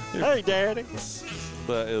 Hey, Daddy.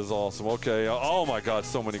 That is awesome. Okay. Oh, my God.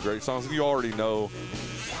 So many great songs. You already know.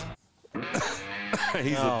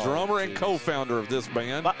 He's a drummer and co-founder of this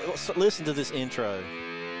band. Listen to this intro.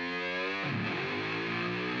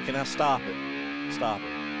 Can I stop it? Stop it.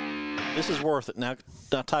 This is worth it. Now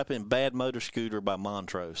type in Bad Motor Scooter by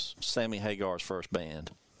Montrose, Sammy Hagar's first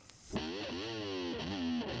band.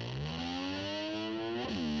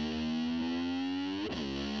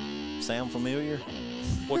 Sound familiar?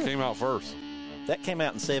 What came out first? That came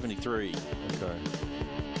out in 73. Okay.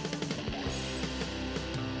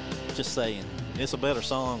 Just saying. It's a better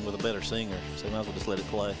song with a better singer, so might as well just let it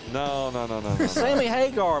play. No. Sammy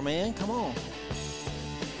Hagar, man, come on.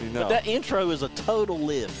 You know. But that intro is a total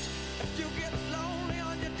lift.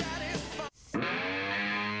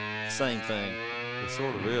 Same thing. It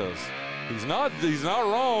sort of is. He's not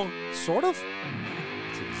wrong. Sort of?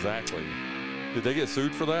 That's exactly. Did they get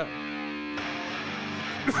sued for that?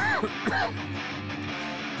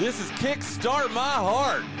 This is Kickstart My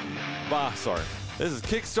Heart. Sorry. This is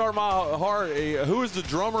Kickstart My Heart. Who is the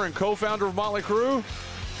drummer and co-founder of Motley Crue?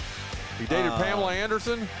 He dated Pamela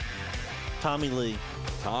Anderson. Tommy Lee.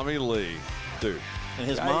 Tommy Lee. Dude. And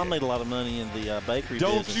his mom made a lot of money in the bakery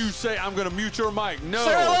Don't business. you say I'm going to mute your mic. No.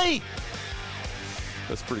 Sarah Lee!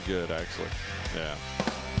 That's pretty good, actually. Yeah.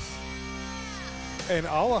 And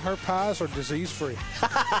all of her pies are disease-free.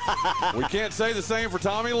 We can't say the same for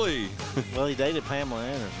Tommy Lee. Well, he dated Pamela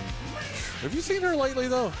Anderson. Have you seen her lately,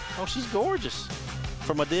 though? Oh, she's gorgeous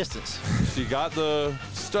from a distance. She got the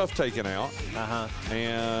stuff taken out. Uh-huh.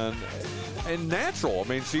 And natural. I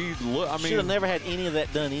mean, should have never had any of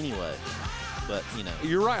that done anyway. But, you know.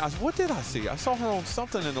 You're right. What did I see? I saw her on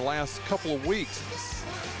something in the last couple of weeks.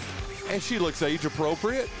 And she looks age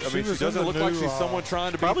appropriate. I mean, she doesn't look like she's someone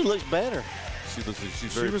trying to be. Probably looks better. She's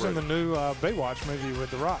very She was in the new Baywatch movie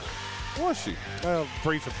with The Rock. Was she? Well,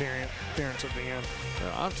 brief appearance at the end.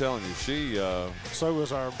 Yeah, I'm telling you, she. So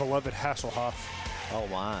was our beloved Hasselhoff. Oh,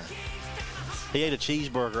 my. He ate a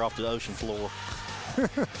cheeseburger off the ocean floor.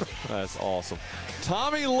 That's awesome.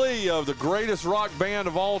 Tommy Lee of the greatest rock band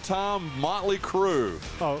of all time, Motley Crue.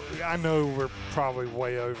 Oh, I know we're probably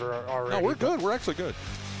way over already. No, we're good. We're actually good.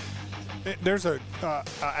 There's a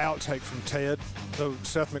outtake from Ted, the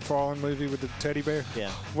Seth MacFarlane movie with the teddy bear.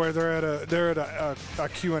 Yeah. Where they're at a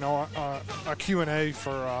Q&A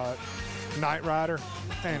for Knight Rider,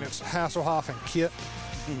 and it's Hasselhoff and Kit.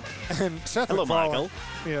 And Seth Hello, MacFarlane.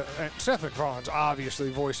 Michael. Yeah, and Seth MacFarlane's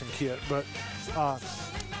obviously voicing Kit, but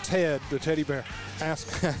Ted, the teddy bear,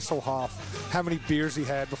 asked Hasselhoff how many beers he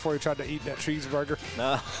had before he tried to eat that cheeseburger.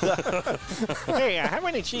 Hey, how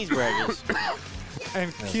many cheeseburgers?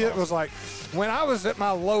 And Kit was like, when I was at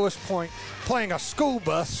my lowest point playing a school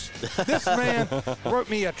bus, this man wrote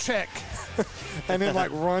me a check. And then,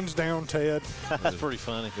 runs down Ted. That's pretty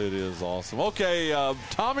funny. It is awesome. Okay,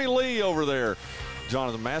 Tommy Lee over there.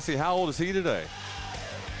 Jonathan Massey, how old is he today?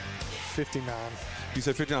 59. You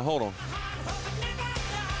said 59. Hold on.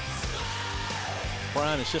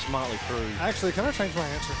 Bryan, it's just Motley Crue. Actually, can I change my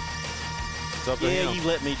answer? It's up to him. You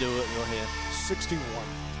let me do it. Go ahead. 61.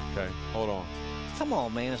 Okay, hold on. Come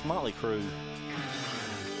on, man. It's Motley Crue.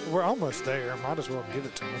 We're almost there. Might as well give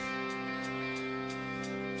it to him.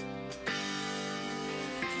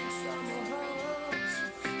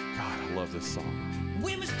 God, I love this song.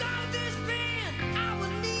 When we started this band, I was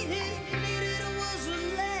needed was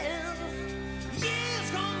a laugh.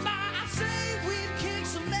 Years gone by, I say we've kicked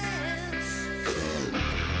some ass.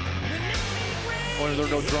 Oh, there are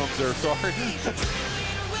no drums there, sorry.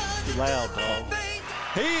 Too loud, Paul.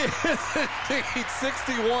 He is indeed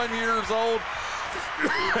 61 years old.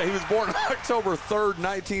 He was born October 3rd,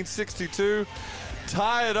 1962.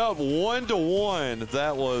 Tie it up 1-1.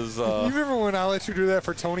 That was. You remember when I let you do that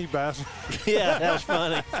for Tony Bassett? Yeah, that was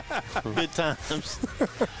funny. Good times.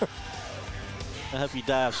 I hope you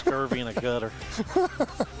die of scurvy in a gutter.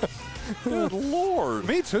 Good Lord.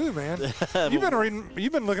 Me too, man.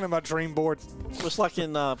 You've been looking at my dream board. It's like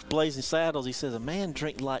in Blazing Saddles. He says, a man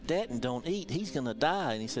drink like that and don't eat, he's going to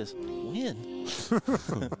die. And he says, when?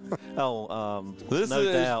 No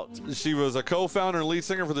Doubt. She was a co-founder and lead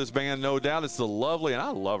singer for this band, No Doubt. It's the lovely, and I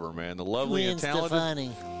love her, man. The lovely and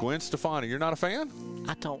talented Gwen Stefani. You're not a fan?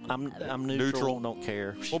 I don't. I'm neutral. Don't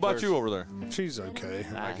care. What about you over there? She's okay,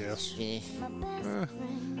 I guess. Yeah.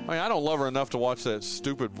 I mean, I don't love her enough to watch that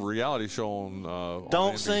stupid reality show on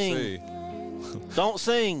Don't NBC. sing. Don't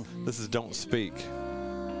sing. This is Don't Speak.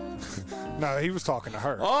 No, he was talking to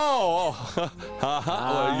her. Oh,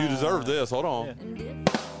 well, you deserve this. Hold on. Yeah.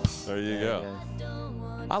 There you go.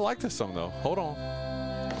 I like this song, though. Hold on.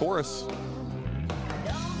 Chorus.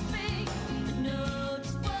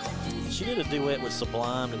 She did a duet with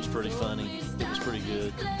Sublime. It was pretty funny. It was pretty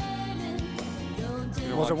good.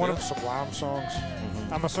 Was it one of the Sublime songs?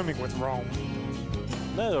 Mm-hmm. I'm assuming with Rome.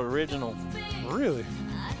 No, original. Really?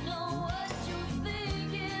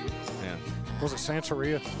 Yeah. Was it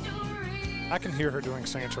Santeria? I can hear her doing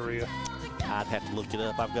Santeria. I'd have to look it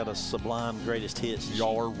up. I've got a Sublime Greatest Hits.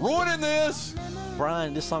 Y'all are ruining this.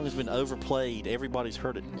 Brian, this song has been overplayed. Everybody's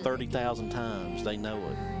heard it 30,000 times. They know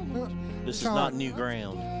it. This is not new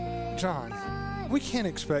ground. John, we can't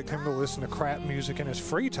expect him to listen to crap music in his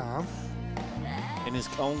free time. In his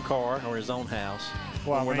own car or his own house.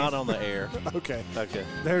 Well, we're not on the air. Okay. Okay.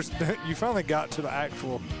 You finally got to the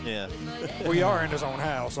actual. Yeah. We are in his own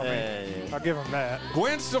house. I mean, I'll give him that.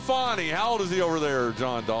 Gwen Stefani, how old is he over there,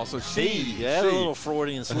 John Dawson? He had a little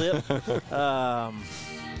Freudian slip.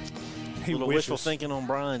 He little wishful thinking on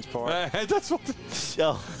Brian's part. That's what.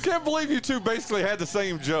 Can't believe you two basically had the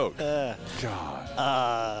same joke. God.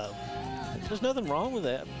 There's nothing wrong with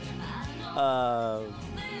that.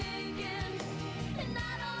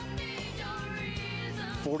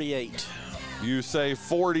 48. You say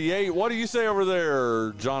 48. What do you say over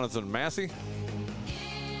there, Jonathan Massey?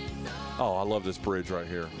 Oh, I love this bridge right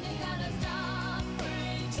here.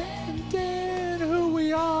 Forget who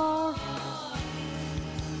we are.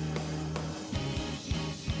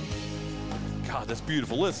 God, that's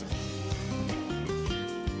beautiful. Listen.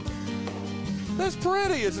 That's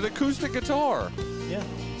pretty. It's an acoustic guitar. Yeah.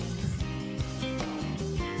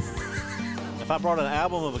 If I brought an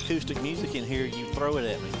album of acoustic music in here, you'd throw it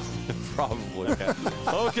at me. Probably.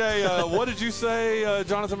 Okay, what did you say,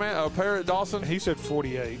 Jonathan Parrott Dawson? He said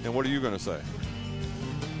 48. And what are you going to say?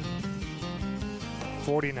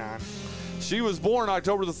 49. She was born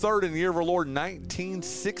October the 3rd in the year of our Lord,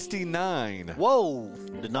 1969. Whoa.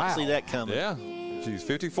 Did not see that coming. Yeah. She's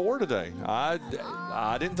 54 today.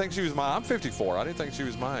 I didn't think she was I'm 54. I didn't think she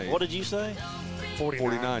was my age. What did you say?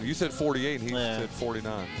 49. You said 48 and he said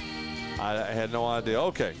 49. I had no idea.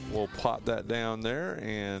 Okay, we'll pop that down there,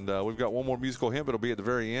 and we've got one more musical hint, but it'll be at the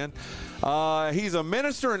very end. He's a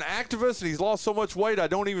minister and activist, and he's lost so much weight I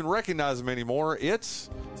don't even recognize him anymore.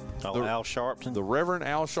 It's Al Sharpton. The Reverend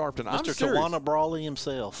Al Sharpton. Mr. Tawana Brawley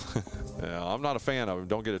himself. Yeah, I'm not a fan of him.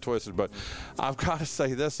 Don't get it twisted. But I've got to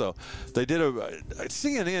say this, though. They did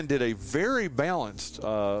CNN did a very balanced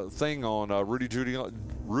thing on Rudy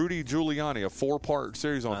Giuliani, a 4-part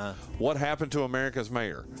series on what happened to America's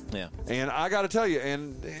mayor. Yeah. And I got to tell you,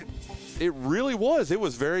 and it really was. It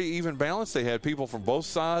was very even balanced. They had people from both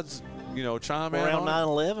sides, chime in. Around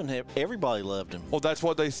 9/11, everybody loved him. Well, that's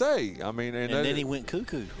what they say. I mean, and then he went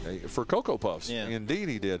cuckoo for Cocoa Puffs. Yeah. Indeed,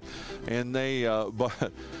 he did. And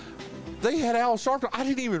but they had Al Sharpton. I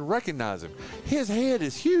didn't even recognize him. His head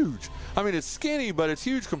is huge. I mean, it's skinny, but it's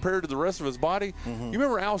huge compared to the rest of his body. Mm-hmm. You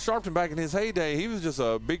remember Al Sharpton back in his heyday? He was just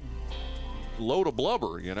a big load of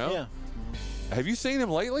blubber, Yeah. Have you seen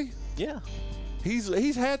him lately? Yeah.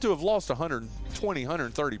 He's had to have lost 120,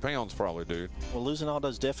 130 pounds probably, dude. Well, losing all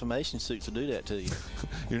those defamation suits will do that to you.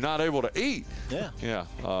 You're not able to eat. Yeah. Yeah.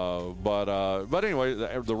 But anyway,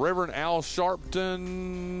 the Reverend Al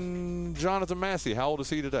Sharpton, Jonathan Massey, how old is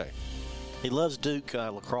he today? He loves Duke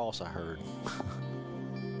lacrosse, I heard.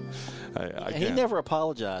 He can't. never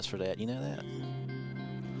apologized for that. You know that?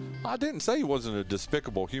 I didn't say he wasn't a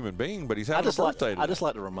despicable human being, but he's having a birthday today. I just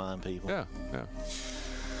like to remind people. Yeah, yeah.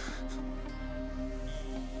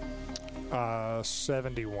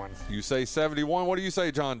 71. You say 71. What do you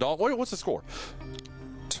say, John Dalton? What's the score?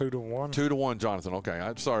 2-1. 2-1, Jonathan. Okay,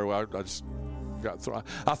 I'm sorry. I just got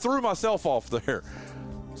I threw myself off there.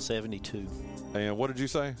 72. And what did you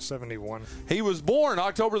say? 71. He was born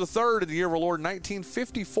October the 3rd in the year of our Lord,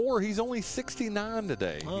 1954. He's only 69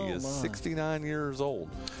 today. Oh, he is 69 years old.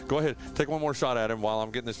 Go ahead. Take one more shot at him while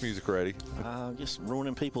I'm getting this music ready. Just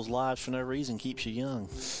ruining people's lives for no reason keeps you young.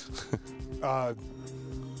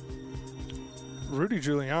 Rudy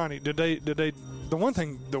Giuliani, did they the one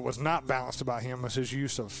thing that was not balanced about him was his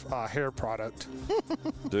use of hair product.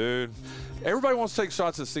 Dude, everybody wants to take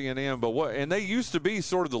shots at CNN, but and they used to be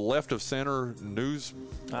sort of the left of center news.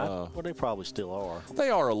 Well, they probably still are. They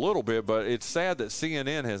are a little bit, but it's sad that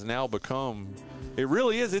CNN has now become. It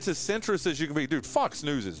really is. It's as centrist as you can be. Dude, Fox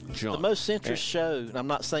News is junk. The most centrist show, and I'm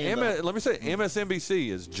not saying let me say MSNBC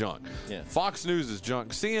is junk. Yeah. Fox News is junk.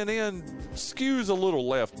 CNN skews a little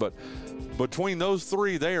left, but between those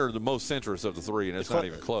three, they are the most centrist of the three, and it's not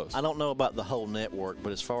even close. I don't know about the whole network,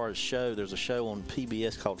 but as far as show, there's a show on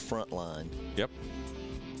PBS called Frontline. Yep.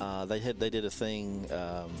 They did a thing.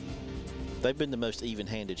 They've been the most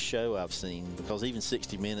even-handed show I've seen because even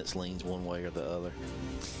 60 Minutes leans one way or the other.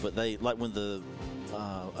 But when the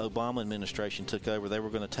Obama administration took over, they were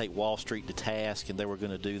going to take Wall Street to task, and they were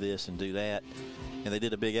going to do this and do that. And they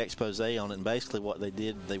did a big expose on it, and basically what they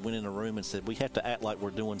did, they went in a room and said, we have to act like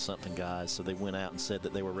we're doing something, guys. So they went out and said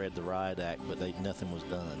that they were read the riot act, but nothing was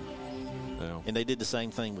done. Yeah. And they did the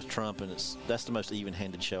same thing with Trump, and that's the most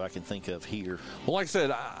even-handed show I can think of here. Well, like I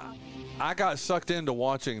said, I got sucked into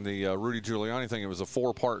watching the Rudy Giuliani thing. It was a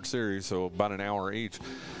 4-part series, so about an hour each.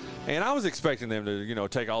 And I was expecting them to,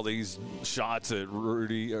 take all these shots at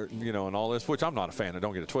Rudy, and all this, which I'm not a fan of.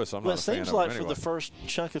 Don't get it twisted. I'm not a fan of it seems like anyway. for the first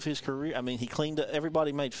chunk of his career, I mean, he cleaned up.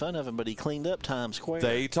 Everybody made fun of him, but he cleaned up Times Square.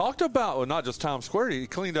 They talked about, well, not just Times Square. He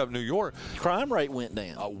cleaned up New York. Crime rate went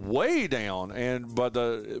down, way down. But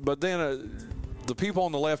then the people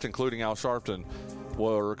on the left, including Al Sharpton,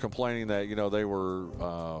 were complaining that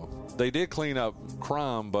they did clean up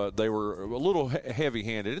crime, but they were a little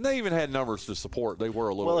heavy-handed, and they even had numbers to support. They were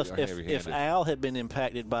a little heavy-handed. If Al had been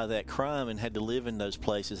impacted by that crime and had to live in those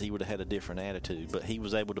places, he would have had a different attitude. But he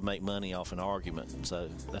was able to make money off an argument, so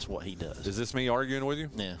that's what he does. Is this me arguing with you?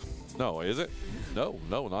 Yeah. No, is it? No,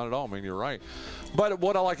 not at all. I mean, you're right. But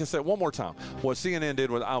what I like to say one more time, what CNN did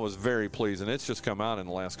I was very pleased, and it's just come out in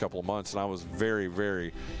the last couple of months, and I was very,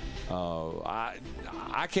 very.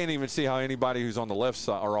 I can't even see how anybody who's on the left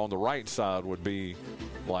side or on the right side would be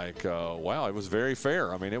like, wow, it was very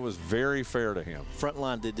fair. I mean, it was very fair to him.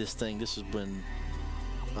 Frontline did this thing. This is when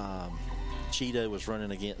Cheeto was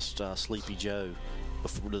running against Sleepy Joe,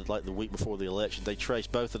 the week before the election. They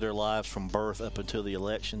traced both of their lives from birth up until the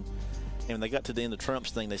election. And when they got to the end of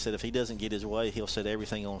Trump's thing, they said if he doesn't get his way, he'll set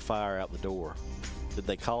everything on fire out the door. Did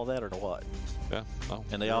they call that or what? Yeah. Oh,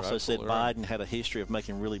 and they also said Biden had a history of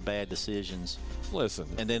making really bad decisions. Listen.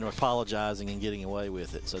 And then apologizing and getting away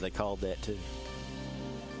with it. So they called that too.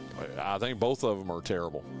 I think both of them are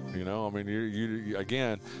terrible. I mean, you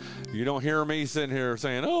again, you don't hear me sitting here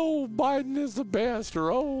saying, "Oh, Biden is the best,"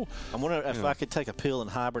 or "Oh." I'm wondering if I could take a pill and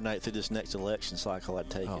hibernate through this next election cycle. I'd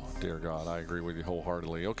take it. Oh, dear God, I agree with you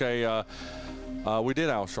wholeheartedly. Okay, we did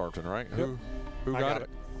Al Sharpton, right? Yep. Who got it?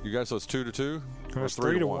 You guys, so it's 2-2? Or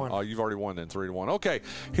 3-1. Oh, you've already won then, 3-1. Okay,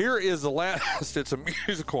 here is the last. It's a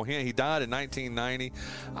musical hint. He died in 1990.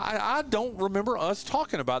 I don't remember us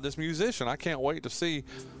talking about this musician. I can't wait to see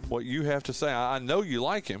what you have to say. I know you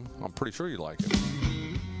like him. I'm pretty sure you like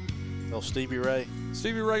him. Oh, Stevie Ray.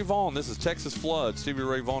 Stevie Ray Vaughan. This is Texas Flood. Stevie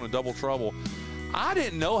Ray Vaughan in Double Trouble. I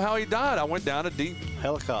didn't know how he died. I went down a deep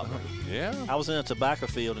helicopter. Yeah. I was in a tobacco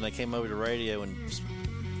field, and they came over to radio, and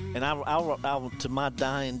I to my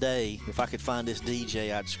dying day, if I could find this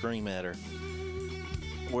DJ, I'd scream at her.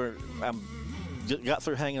 Where I got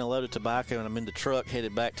through hanging a load of tobacco, and I'm in the truck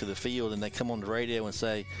headed back to the field, and they come on the radio and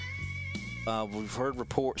say, we've heard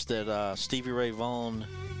reports that Stevie Ray Vaughan,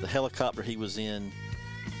 the helicopter he was in,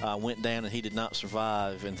 went down and he did not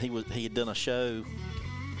survive. And he had done a show.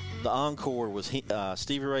 The encore was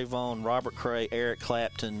Stevie Ray Vaughan, Robert Cray, Eric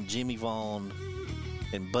Clapton, Jimmy Vaughan,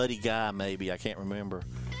 and Buddy Guy, maybe. I can't remember.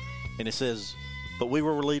 And it says, but we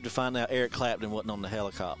were relieved to find out Eric Clapton wasn't on the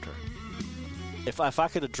helicopter. If I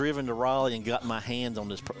could have driven to Raleigh and gotten my hands on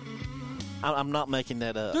this, I'm not making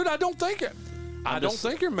that up. Dude, I don't think it. I don't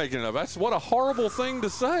think you're making it up. That's what a horrible thing to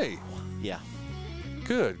say. Yeah.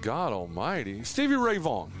 Good God Almighty, Stevie Ray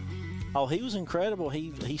Vaughan. Oh, he was incredible.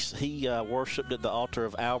 He worshipped at the altar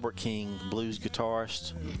of Albert King, blues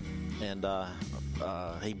guitarist, and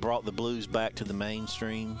he brought the blues back to the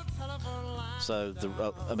mainstream. So,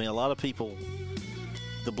 a lot of people,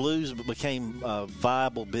 the blues became a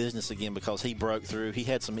viable business again because he broke through. He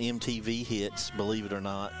had some MTV hits, believe it or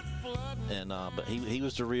not. And but he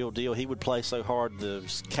was the real deal. He would play so hard the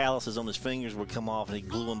calluses on his fingers would come off, and he'd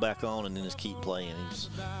glue them back on, and then just keep playing.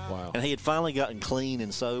 Wow! And he had finally gotten clean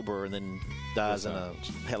and sober, and then dies in a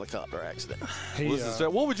helicopter accident.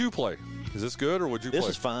 What would you play? Is this good, or would you play? This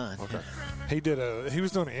is fine. Okay. He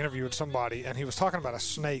was doing an interview with somebody, and he was talking about a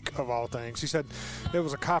snake of all things. He said it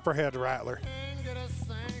was a copperhead rattler.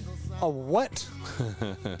 A what?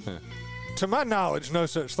 To my knowledge, no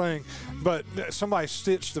such thing. But somebody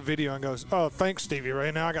stitched the video and goes, "Oh, thanks, Stevie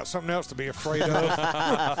Ray. Now I got something else to be afraid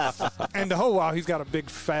of." And the whole while he's got a big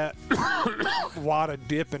fat wad of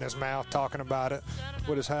dip in his mouth talking about it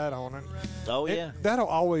with his hat on it. Oh, yeah. That'll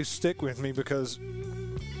always stick with me because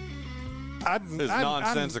it's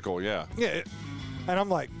nonsensical, yeah. Yeah. And I'm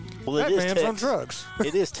like, well, that man's Texas. On drugs.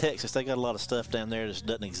 It is Texas. They got a lot of stuff down there that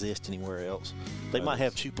doesn't exist anywhere else. They might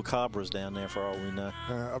have chupacabras down there for all we know.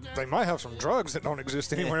 They might have some drugs that don't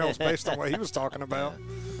exist anywhere else based on what he was talking about.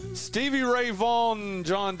 Stevie Ray Vaughan,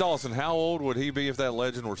 John Dawson. How old would he be if that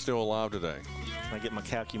legend were still alive today? Can I get my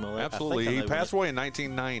calculator? Absolutely. He passed away in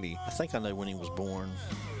 1990. I think I know when he was born.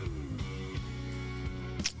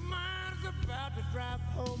 Mine's about to drive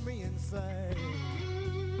home me inside.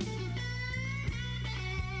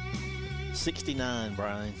 69,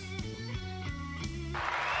 Bryan.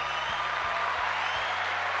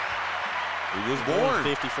 He was born.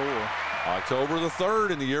 54. October the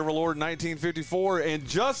 3rd in the year of our Lord 1954, and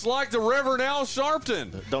just like the Reverend Al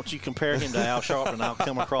Sharpton. Don't you compare him to Al Sharpton. I'll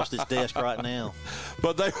come across this desk right now.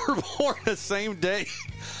 But they were born the same day.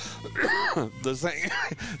 The same.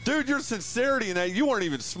 Dude, your sincerity in that, you weren't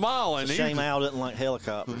even smiling. It's a shame Al didn't like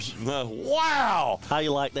helicopters. Wow. How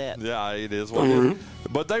you like that? Yeah, it is what it is.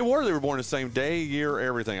 But they were born the same day, year,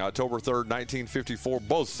 everything. October 3rd, 1954.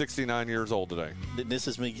 Both 69 years old today. This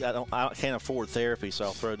is me. I can't afford therapy, so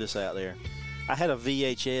I'll throw this out there. I had a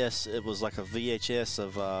VHS. It was like a VHS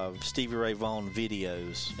of Stevie Ray Vaughan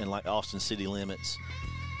videos in like Austin City Limits.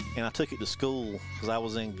 And I took it to school because I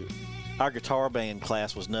was in our guitar band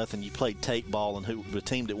class was nothing. You played tape ball, and the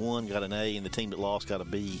team that won got an A, and the team that lost got a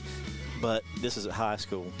B. But this is at high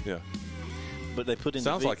school. Yeah. But they put in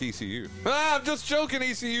sounds like ECU. I'm just joking,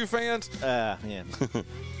 ECU fans. Yeah.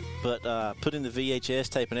 But put in the VHS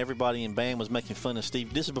tape, and everybody in band was making fun of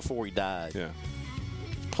Steve. This is before he died. Yeah.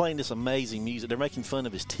 Playing this amazing music. They're making fun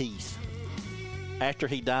of his teeth. After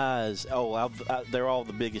he dies, they're all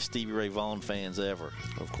the biggest Stevie Ray Vaughan fans ever.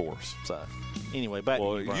 Of course. So, anyway, back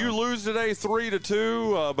to you, Brian. You lose today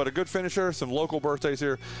 3-2, but a good finish there. Some local birthdays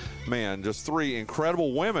here. Man, just three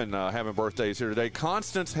incredible women having birthdays here today.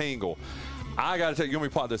 Constance Hengel. I got to tell you, let me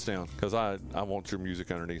plot this down because I want your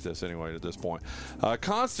music underneath this anyway at this point.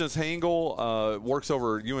 Constance Hengel works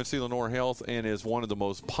over UNC Lenoir Health and is one of the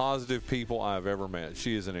most positive people I've ever met.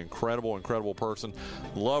 She is an incredible, incredible person.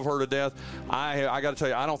 Love her to death. I got to tell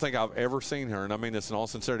you, I don't think I've ever seen her, and I mean this in all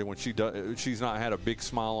sincerity, when she's not had a big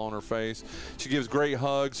smile on her face. She gives great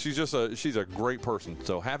hugs. She's a great person.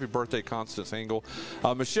 So happy birthday, Constance Hengel.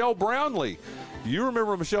 Michele Brownlee. You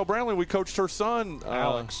remember Michele Brownlee? We coached her son,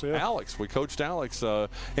 Alex. Yeah. Alex. We coached Alex,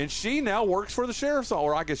 and she now works for the sheriff's office,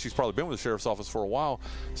 or I guess she's probably been with the sheriff's office for a while.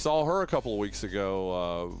 Saw her a couple of weeks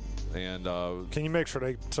ago, and can you make sure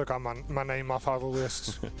they took my name off all the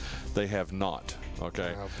lists? They have not.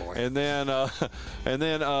 Okay. Oh boy. And then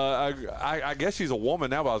I guess she's a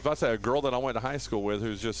woman now, but I was about to say a girl that I went to high school with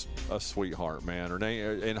who's just a sweetheart, man. Her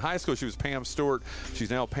name in high school she was Pam Stewart.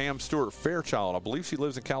 She's now Pam Stewart Fairchild. I believe she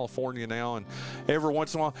lives in California now. And every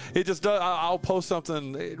once in a while, it just does. I'll post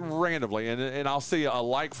something randomly, and I'll see a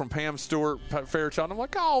like from Pam Stewart Fairchild. And I'm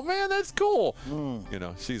like, oh man, that's cool. You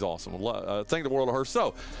know, she's awesome. Thank the world of her.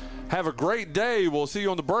 So, have a great day. We'll see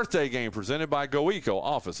you on the birthday game presented by GoEco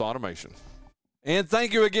Office Automation. And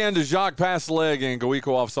thank you again to Jacques Passeleg and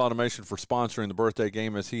GoEco Office Automation for sponsoring the birthday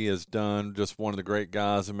game as he has done. Just one of the great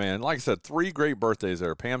guys. And, man, like I said, three great birthdays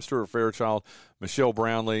there. Pam Stewart Fairchild, Michele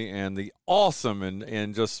Brownlee, and the awesome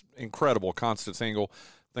and just incredible Constance Hengel.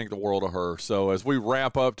 Thank the world of her. So as we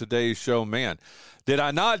wrap up today's show, man, did I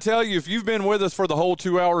not tell you, if you've been with us for the whole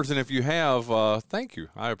 2 hours, and if you have, thank you.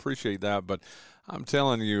 I appreciate that. But I'm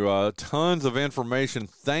telling you, tons of information.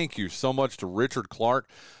 Thank you so much to Richard Clark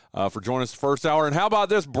for joining us the first hour. And how about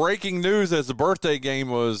this breaking news as the birthday game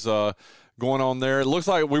was going on there? It looks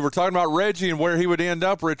like we were talking about Reggie and where he would end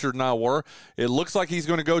up, Richard and I were. It looks like he's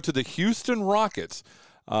going to go to the Houston Rockets.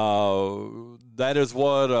 That is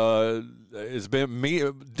what has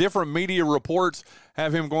been different media reports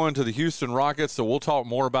have him going to the Houston Rockets, so we'll talk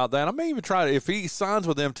more about that. I may even try to, if he signs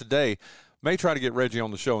with them today, may try to get Reggie on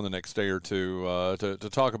the show in the next day or two to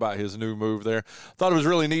talk about his new move there. Thought it was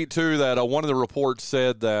really neat, too, that one of the reports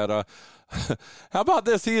said that, how about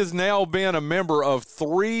this? He has now been a member of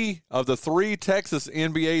three of the Texas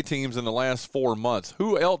NBA teams in the last 4 months.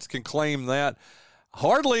 Who else can claim that?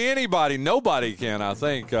 Hardly anybody. Nobody can, I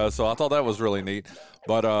think. So I thought that was really neat.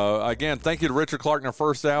 But, again, thank you to Richard Clark in the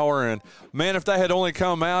first hour. And, man, if that had only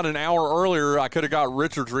come out an hour earlier, I could have got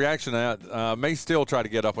Richard's reaction to that. May still try to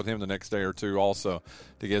get up with him the next day or two also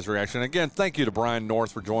to get his reaction. Again, thank you to Bryan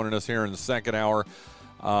North for joining us here in the second hour.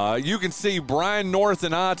 You can see Bryan North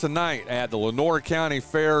and I tonight at the Lenoir County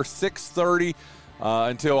Fair, 6:30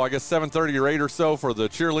 until, I guess, 7:30 or 8 or so for the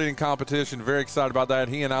cheerleading competition. Very excited about that.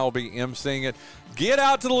 He and I will be emceeing it. Get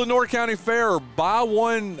out to the Lenoir County Fair. Buy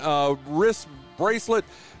one wrist bracelet,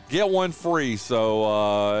 get one free.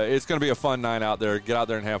 So it's going to be a fun night out there. Get out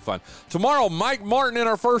there and have fun. Tomorrow, Mike Martin in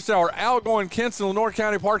our first hour. Outgoing Kinston, Lenoir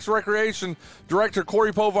County Parks and Recreation Director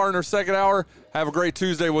Corey Povar in our second hour. Have a great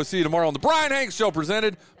Tuesday. We'll see you tomorrow on the Bryan Hanks Show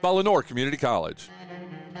presented by Lenoir Community College.